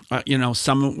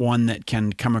 someone that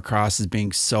can come across as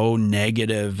being so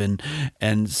negative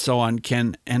and so on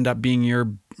can end up being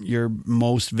your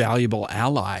most valuable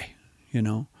ally,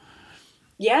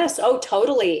 Yes. Oh,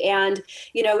 totally. And,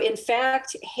 in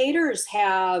fact, haters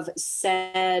have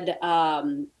said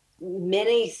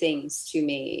many things to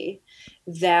me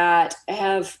that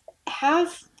have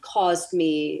caused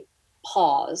me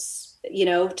pause,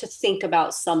 to think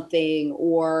about something,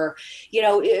 or,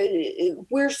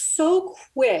 we're so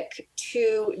quick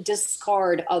to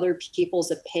discard other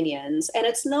people's opinions. And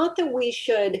it's not that we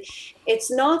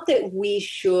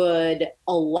should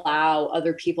allow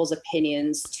other people's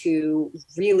opinions to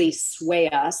really sway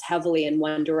us heavily in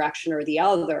one direction or the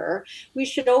other. We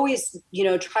should always,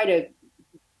 try to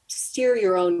steer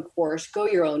your own course, go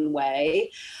your own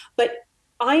way. But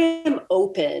I am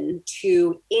open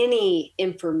to any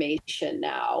information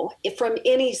now from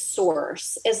any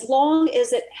source, as long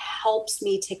as it helps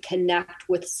me to connect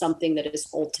with something that is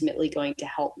ultimately going to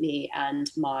help me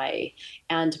and my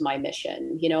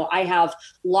mission. I have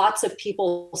lots of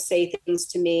people say things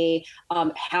to me,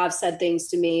 have said things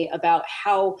to me about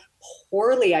how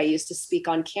poorly I used to speak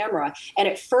on camera. And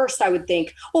at first I would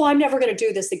think, oh, I'm never going to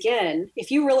do this again.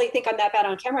 If you really think I'm that bad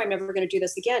on camera, I'm never going to do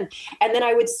this again. And then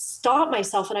I would stop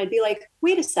myself and I'd be like,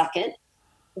 wait a second,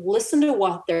 listen to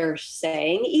what they're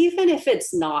saying, even if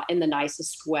it's not in the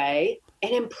nicest way,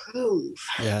 and improve.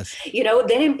 Yes.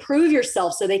 Then improve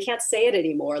yourself so they can't say it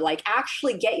anymore. Like,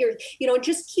 actually get your,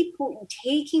 just keep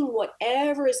taking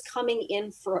whatever is coming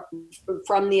in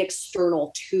from the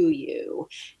external to you.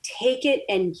 Take it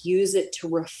and use it to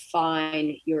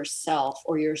refine yourself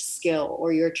or your skill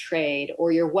or your trade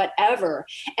or your whatever.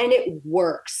 And it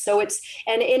works.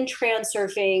 And in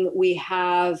Transurfing, we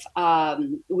have a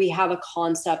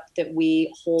concept that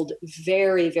we hold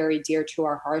very, very dear to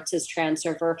our hearts as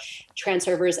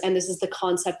Transurfers, and this is the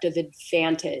concept of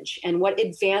advantage. And what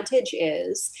advantage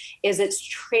is it's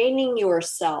training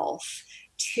yourself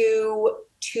to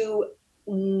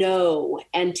know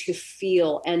and to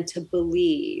feel and to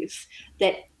believe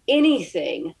that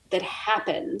anything that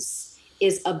happens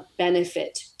is a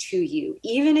benefit to you,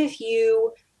 even if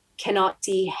you cannot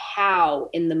see how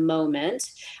in the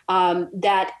moment,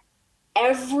 that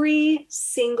every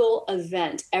single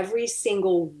event, every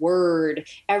single word,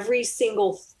 every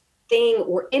single thing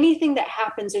or anything that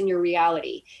happens in your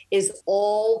reality is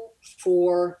all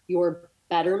for your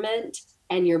betterment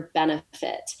and your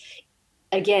benefit.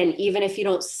 Again, even if you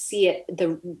don't see it,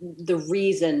 the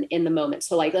reason in the moment.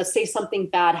 So like, let's say something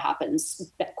bad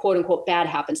happens, quote unquote, bad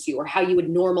happens to you, or how you would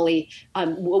normally,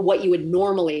 what you would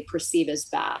normally perceive as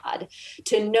bad.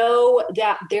 To know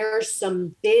that there's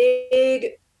some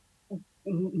big,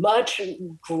 much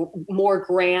more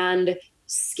grand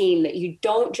scheme, that you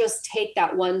don't just take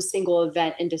that one single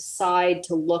event and decide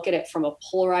to look at it from a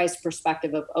polarized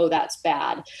perspective of, oh, that's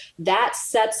bad. That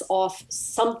sets off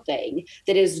something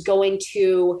that is going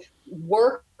to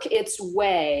work its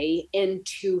way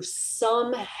into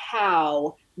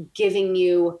somehow giving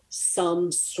you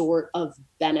some sort of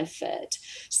benefit.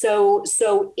 So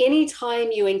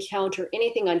anytime you encounter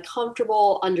anything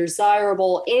uncomfortable,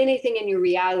 undesirable, anything in your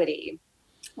reality,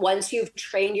 once you've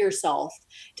trained yourself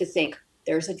to think,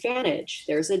 there's advantage,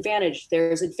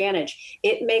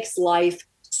 it makes life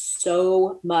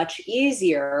so much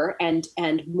easier and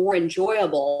more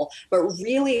enjoyable. But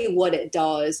really what it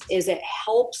does is it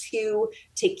helps you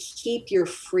to keep your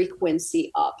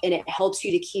frequency up, and it helps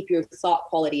you to keep your thought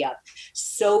quality up,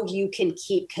 so you can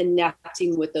keep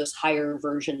connecting with those higher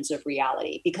versions of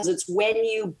reality. Because it's when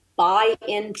you buy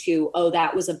into, oh,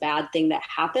 that was a bad thing that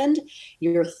happened,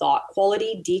 your thought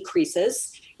quality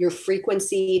decreases, your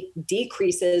frequency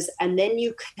decreases, and then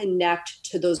you connect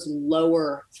to those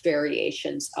lower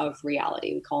variations of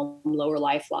reality. We call them lower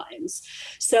lifelines.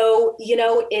 So,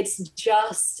 it's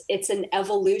an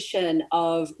evolution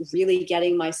of really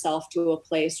getting myself to a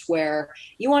place where,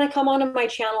 you want to come onto my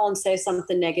channel and say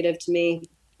something negative to me,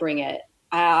 bring it.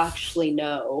 I actually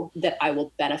know that I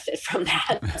will benefit from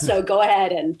that. So go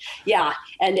ahead and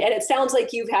and it sounds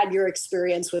like you've had your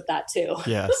experience with that too.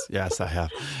 Yes, I have.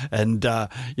 And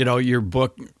your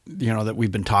book, that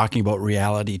we've been talking about,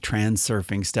 Reality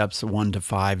Transurfing Steps 1 to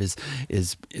 5,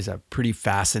 is a pretty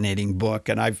fascinating book,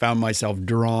 and I found myself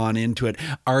drawn into it.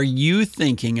 Are you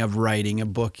thinking of writing a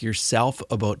book yourself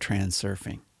about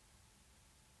transurfing?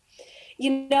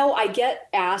 I get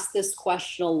asked this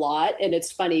question a lot, and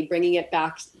it's funny bringing it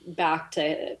back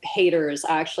to haters.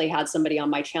 I actually had somebody on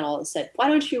my channel that said, "Why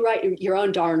don't you write your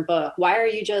own darn book? Why are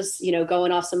you just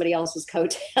going off somebody else's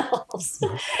coattails?"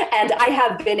 And I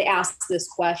have been asked this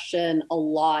question a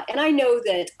lot, and I know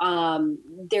that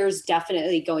there's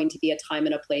definitely going to be a time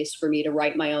and a place for me to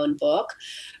write my own book.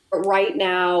 But right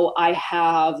now, I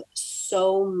have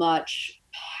so much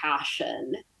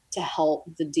passion to help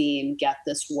Vadim get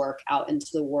this work out into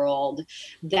the world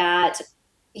that,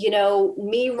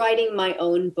 me writing my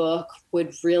own book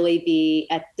would really be,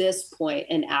 at this point,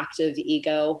 an act of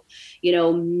ego.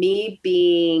 Me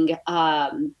being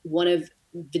one of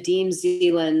Vadim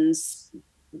Zeland's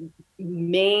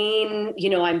main,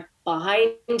 I'm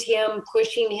behind him,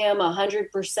 pushing him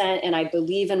 100%. And I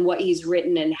believe in what he's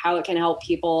written and how it can help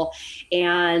people.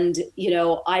 And,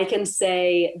 I can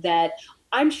say that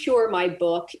I'm sure my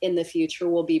book in the future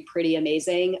will be pretty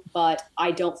amazing, but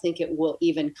I don't think it will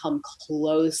even come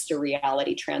close to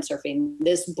Reality Transurfing.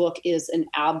 This book is an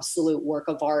absolute work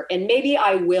of art. And maybe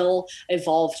I will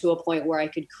evolve to a point where I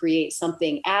could create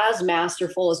something as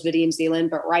masterful as Vadim Zeland.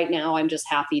 But right now, I'm just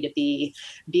happy to be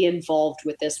involved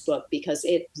with this book, because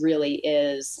it really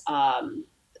is, in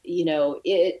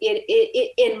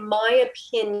my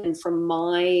opinion, from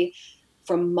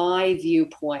my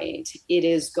viewpoint, it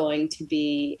is going to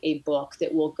be a book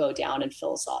that will go down in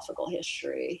philosophical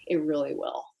history. It really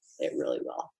will. It really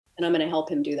will. And I'm going to help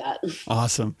him do that.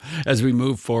 Awesome. As we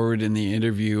move forward in the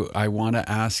interview, I want to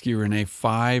ask you, Renee,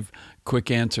 5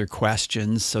 quick answer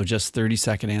questions. So just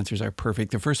 30-second answers are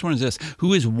perfect. The first one is this: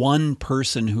 who is one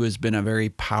person who has been a very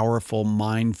powerful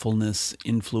mindfulness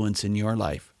influence in your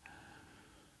life?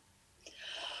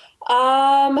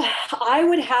 I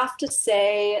would have to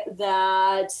say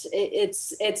that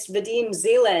it's Vadim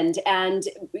Zeland, and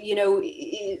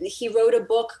he wrote a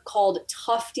book called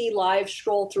Tufty Live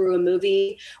Stroll Through a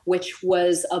Movie, which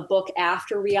was a book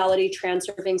after Reality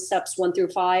Transurfing Steps 1 through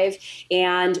 5,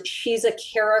 and she's a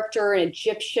character, an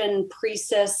Egyptian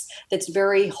priestess that's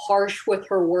very harsh with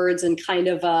her words and kind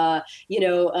of a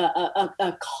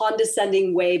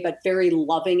condescending way, but very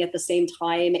loving at the same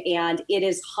time, and it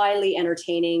is highly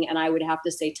entertaining. And I would have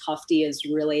to say Tufty is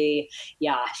really,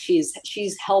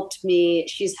 she's helped me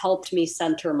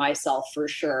center myself for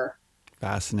sure.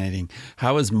 Fascinating.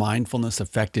 How has mindfulness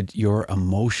affected your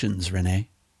emotions, Renee?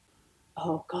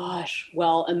 Oh gosh.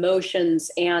 Well, emotions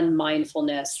and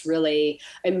mindfulness, really.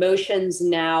 Emotions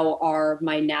now are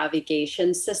my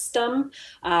navigation system,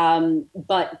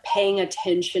 but paying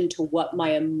attention to what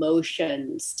my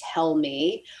emotions tell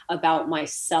me about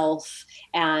myself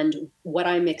and what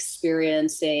I'm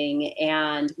experiencing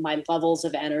and my levels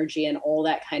of energy and all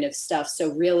that kind of stuff.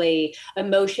 So really,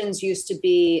 emotions used to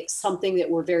be something that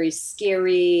were very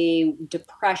scary,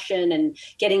 depression, and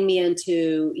getting me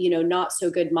into, not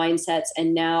so good mindsets.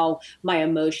 And now my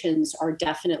emotions are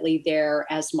definitely there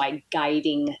as my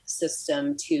guiding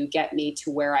system to get me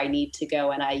to where I need to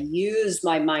go. And I use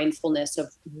my mindfulness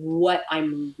of what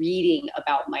I'm reading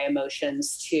about my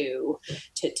emotions to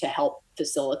help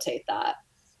facilitate that.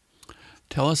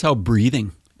 Tell us how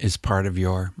breathing is part of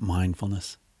your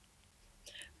mindfulness.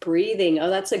 Breathing. Oh,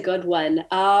 that's a good one.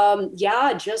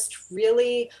 Just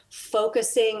really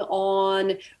focusing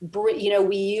on,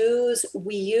 we use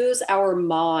our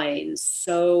minds.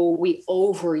 So we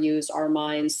overuse our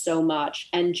minds so much,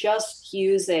 and just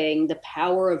using the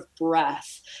power of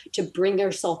breath to bring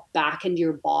yourself back into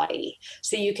your body.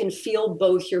 So you can feel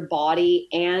both your body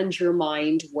and your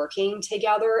mind working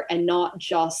together, and not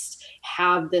just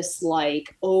have this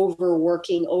like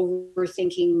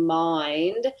overthinking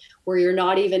mind where you're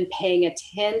not even paying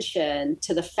attention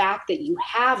to the fact that you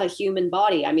have a human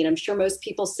body. I mean, I'm sure most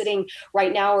people sitting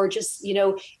right now are just,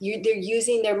 they're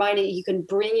using their mind, and you can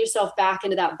bring yourself back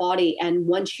into that body. And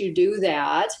once you do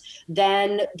that,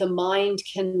 then the mind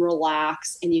can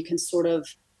relax, and you can sort of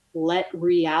let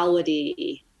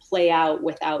reality play out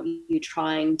without you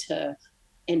trying to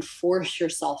enforce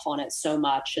yourself on it so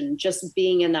much. And just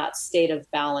being in that state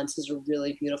of balance is a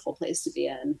really beautiful place to be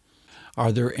in.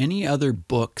 Are there any other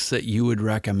books that you would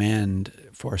recommend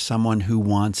for someone who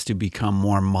wants to become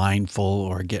more mindful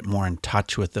or get more in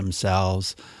touch with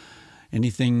themselves?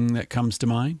 Anything that comes to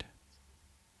mind?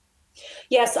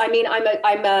 Yes, I mean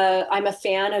I'm a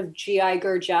fan of G.I.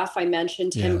 Gurdjieff. I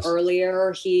mentioned him Yes.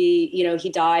 earlier.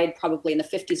 He died probably in the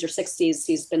 50s or 60s.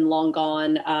 He's been long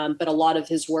gone, but a lot of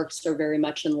his works are very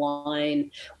much in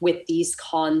line with these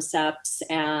concepts,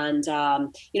 and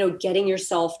getting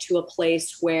yourself to a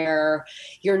place where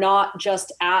you're not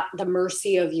just at the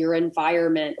mercy of your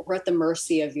environment or at the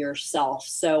mercy of yourself.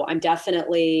 So I'm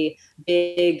definitely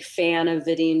big fan of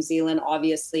Vadim Zeland,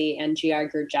 obviously, and G.I.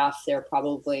 Gurdjieff. They're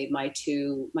probably my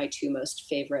two most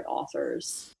favorite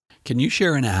authors. Can you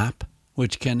share an app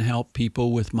which can help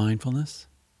people with mindfulness?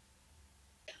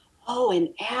 Oh,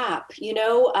 an app.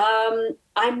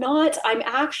 I'm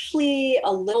actually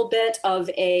a little bit of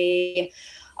a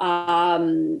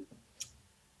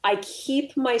I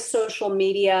keep my social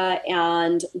media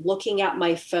and looking at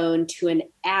my phone to an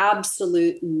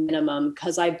absolute minimum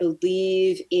because I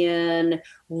believe in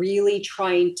really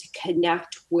trying to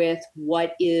connect with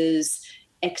what is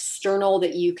external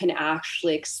that you can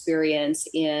actually experience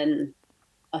in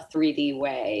a 3D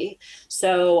way.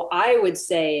 So I would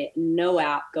say no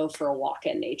app, go for a walk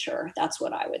in nature. That's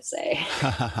what I would say.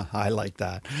 I like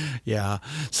that. Yeah.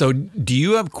 So do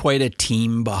you have quite a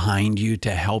team behind you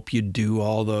to help you do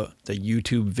all the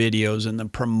YouTube videos and the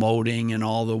promoting and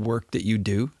all the work that you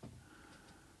do?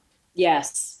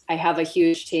 Yes, I have a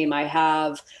huge team. I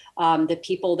have the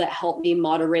people that help me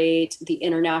moderate the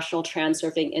International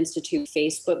Transurfing Institute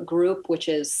Facebook group, which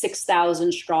is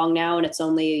 6,000 strong now, and it's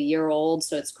only a year old,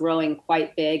 so it's growing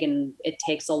quite big, and it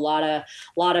takes a lot of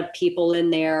people in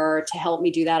there to help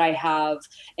me do that. I have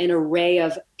an array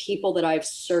of people that I've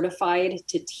certified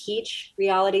to teach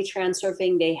reality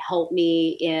transurfing. They help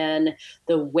me in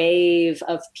the wave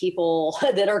of people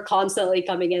that are constantly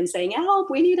coming in saying,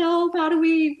 help, we need help. How do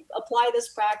we apply this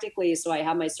practically? So I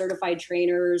have my certified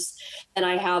trainers, and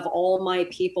I have all my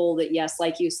people that, yes,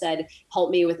 like you said, help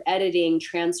me with editing,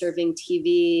 Transurfing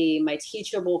TV, my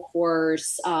Teachable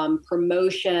course,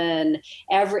 promotion,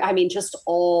 just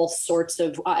all sorts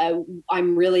of,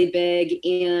 I'm really big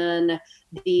in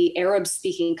the Arab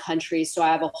speaking countries. So I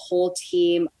have a whole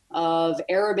team of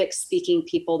Arabic speaking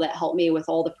people that help me with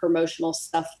all the promotional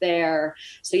stuff there.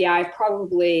 So yeah, I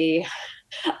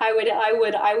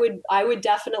would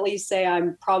definitely say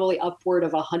I'm probably upward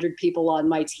of 100 people on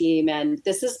my team. And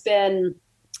this has been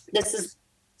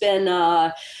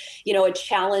a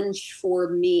challenge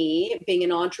for me, being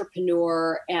an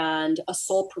entrepreneur and a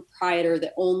sole proprietor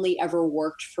that only ever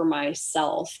worked for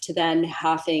myself, to then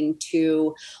having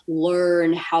to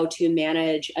learn how to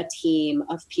manage a team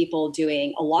of people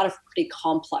doing a lot of pretty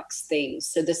complex things.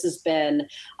 So this has been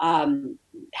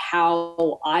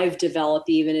how I've developed,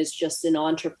 even as just an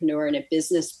entrepreneur and a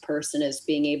business person, is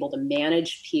being able to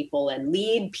manage people and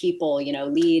lead people,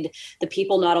 lead the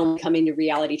people not only coming to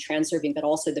reality transurfing, but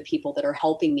also the people that are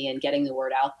helping me and getting the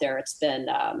word out there. It's been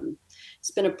a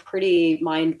pretty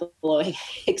mind-blowing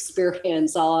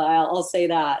experience. I'll say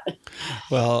that.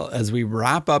 Well, as we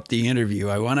wrap up the interview,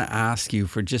 I want to ask you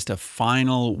for just a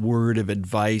final word of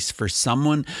advice for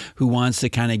someone who wants to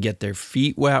kind of get their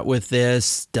feet wet with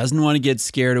this, doesn't want to get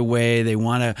scared away. They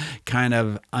want to kind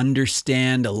of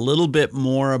understand a little bit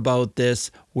more about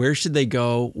this. Where should they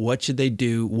go? What should they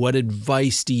do? What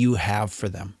advice do you have for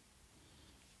them?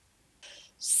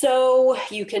 So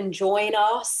you can join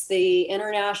us, the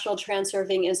International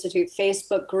Transurfing Institute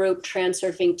Facebook group,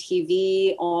 Transurfing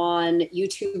TV on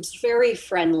YouTube's very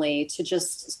friendly to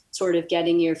just sort of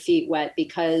getting your feet wet,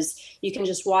 because you can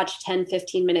just watch 10,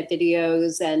 15-minute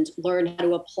videos and learn how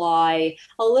to apply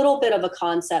a little bit of a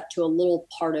concept to a little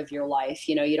part of your life.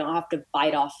 You don't have to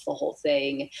bite off the whole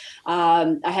thing.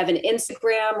 I have an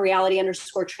Instagram,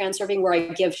 reality_transurfing, where I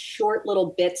give short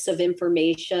little bits of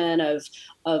information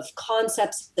of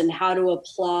concepts and how to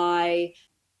apply.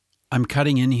 I'm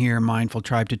cutting in here, Mindful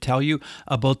Tribe, to tell you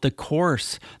about the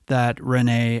course that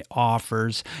Renee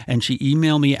offers. And she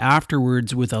emailed me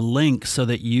afterwards with a link so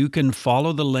that you can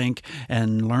follow the link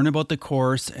and learn about the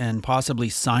course and possibly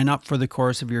sign up for the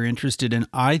course if you're interested. And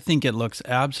I think it looks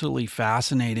absolutely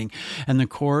fascinating. And the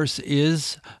course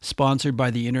is sponsored by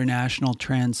the International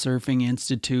Transurfing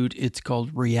Institute. It's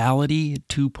called Reality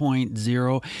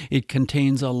 2.0. It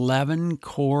contains 11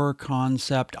 core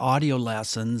concept audio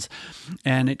lessons,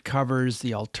 and it covers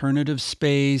the alternative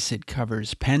space. It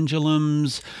covers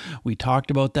pendulums. We talked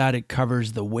about that. It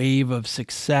covers the wave of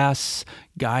success,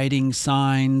 guiding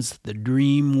signs, the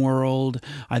dream world.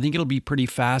 I think it'll be pretty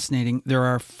fascinating. There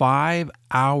are 5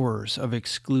 hours of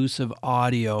exclusive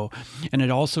audio, and it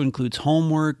also includes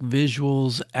homework,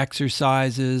 visuals,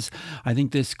 exercises. I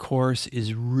think this course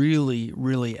is really,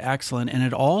 really excellent. And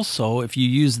it also, if you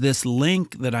use this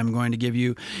link that I'm going to give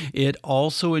you, it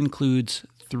also includes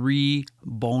three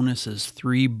bonus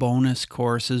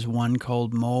courses, one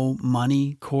called Mo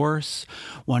Money course,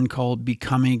 one called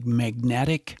Becoming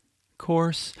Magnetic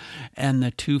course, and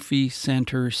the Tufi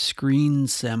Center Screen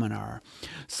Seminar.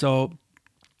 So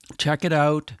check it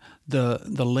out.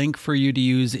 The link for you to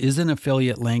use is an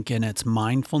affiliate link, and it's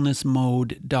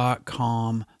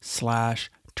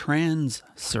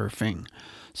mindfulnessmode.com/transurfing.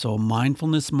 So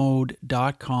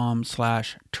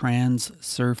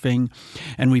mindfulnessmode.com/transurfing.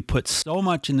 And we put so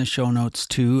much in the show notes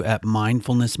too at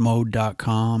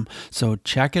mindfulnessmode.com. So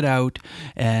check it out.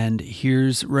 And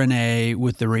here's Renee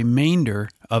with the remainder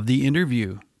of the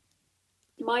interview.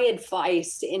 My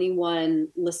advice to anyone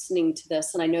listening to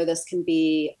this, and I know this can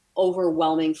be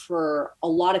overwhelming for a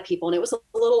lot of people, and it was a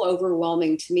little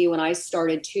overwhelming to me when I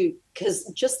started too, because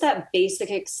just that basic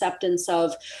acceptance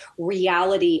of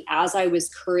reality as I was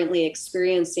currently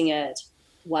experiencing it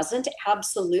wasn't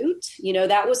absolute.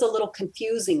 That was a little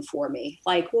confusing for me.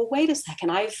 Like, well, wait a second,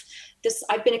 I've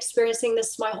been experiencing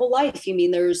this my whole life. You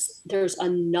mean there's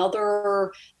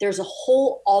a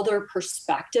whole other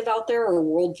perspective out there, or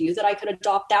worldview that I could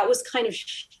adopt? That was kind of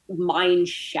mind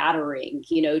shattering,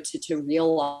 to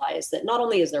realize that not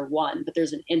only is there one, but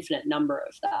there's an infinite number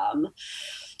of them.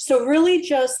 So really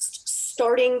just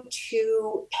starting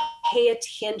to pay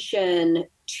attention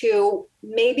to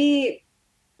maybe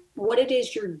what it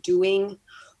is you're doing,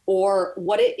 or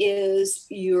what it is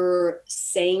you're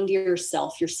saying to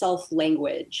yourself, your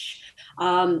self-language,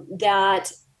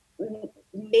 that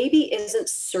maybe isn't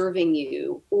serving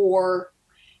you, or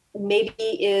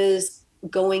maybe is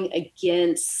going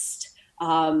against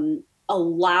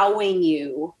allowing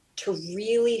you to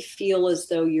really feel as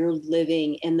though you're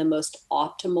living in the most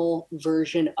optimal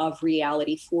version of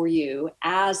reality for you,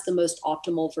 as the most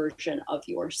optimal version of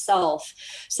yourself.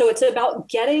 So it's about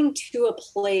getting to a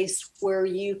place where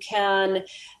you can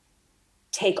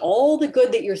take all the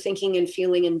good that you're thinking and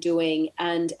feeling and doing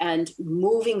and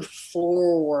moving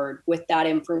forward with that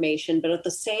information, but at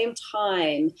the same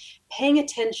time paying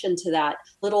attention to that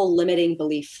little limiting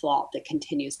belief thought that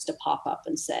continues to pop up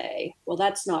and say, well,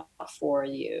 that's not for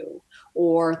you,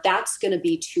 or that's going to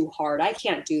be too hard. I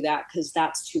can't do that because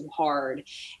that's too hard.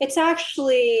 It's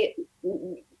actually,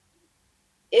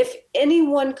 if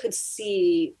anyone could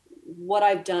see what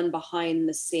I've done behind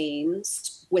the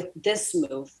scenes with this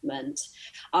movement,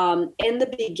 in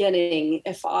the beginning,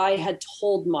 if I had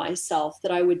told myself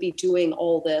that I would be doing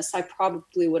all this, I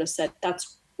probably would have said,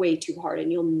 that's way too hard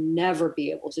and you'll never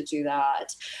be able to do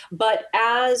that. But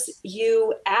as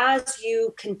you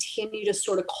continue to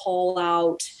sort of call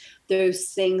out those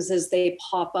things as they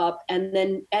pop up, and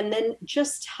then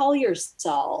just tell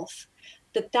yourself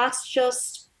that that's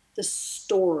just the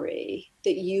story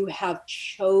that you have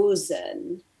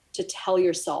chosen to tell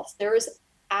yourself. There is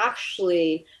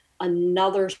actually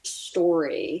another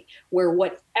story where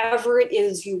whatever it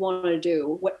is you want to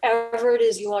do, whatever it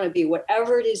is you want to be,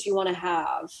 whatever it is you want to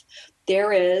have,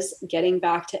 there is, getting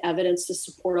back to evidence to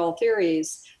support all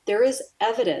theories, there is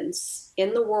evidence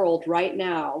in the world right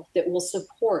now that will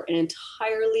support an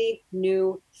entirely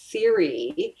new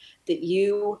theory that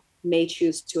you may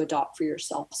choose to adopt for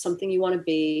yourself, something you want to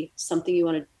be, something you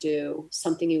want to do,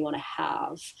 something you want to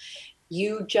have.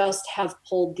 You just have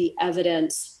pulled the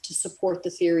evidence to support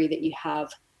the theory that you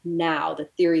have now, the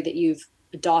theory that you've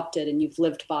adopted and you've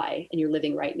lived by and you're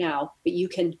living right now, but you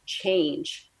can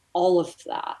change all of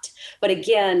that. But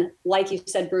again, like you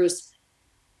said, Bruce,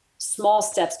 small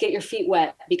steps, get your feet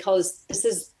wet, because this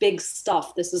is big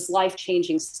stuff. This is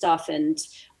life-changing stuff. And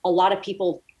a lot of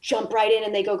people jump right in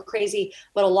and they go crazy,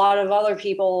 but a lot of other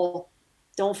people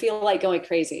don't feel like going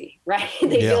crazy, right?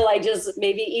 They feel like just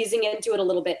maybe easing into it a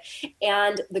little bit.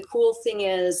 And the cool thing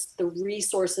is the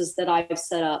resources that I've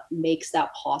set up makes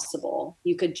that possible.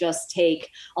 You could just take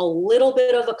a little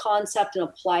bit of a concept and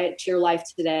apply it to your life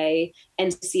today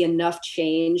and see enough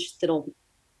change that'll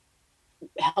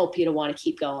help you to want to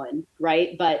keep going,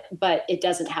 right? But it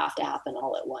doesn't have to happen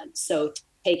all at once. So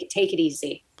take it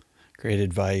easy. Great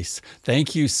advice.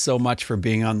 Thank you so much for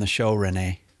being on the show,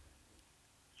 Renee.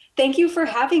 Thank you for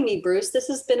having me, Bruce. This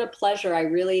has been a pleasure. I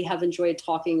really have enjoyed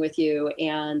talking with you,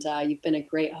 and you've been a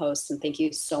great host, and thank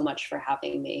you so much for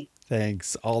having me.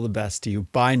 Thanks. All the best to you.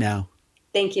 Bye now.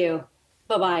 Thank you.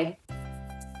 Bye-bye.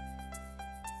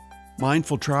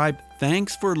 Mindful Tribe,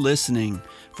 thanks for listening,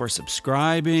 for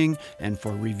subscribing, and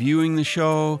for reviewing the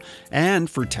show, and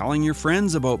for telling your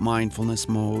friends about Mindfulness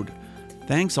Mode.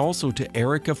 Thanks also to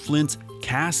Erica Flint's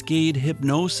Cascade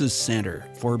Hypnosis Center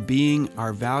for being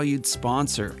our valued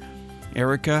sponsor.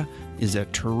 Erica is a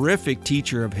terrific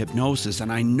teacher of hypnosis,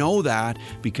 and I know that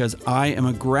because I am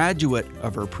a graduate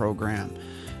of her program.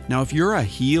 Now, if you're a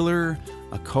healer,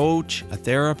 a coach, a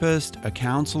therapist, a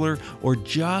counselor, or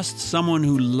just someone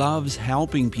who loves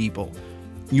helping people,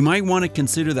 you might want to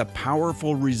consider the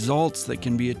powerful results that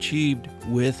can be achieved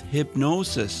with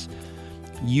hypnosis.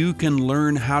 You can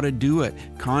learn how to do it.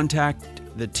 Contact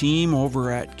the team over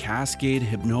at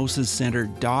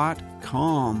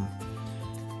CascadeHypnosisCenter.com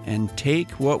and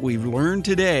take what we've learned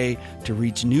today to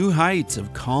reach new heights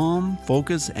of calm,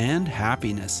 focus, and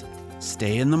happiness.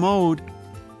 Stay in the mode.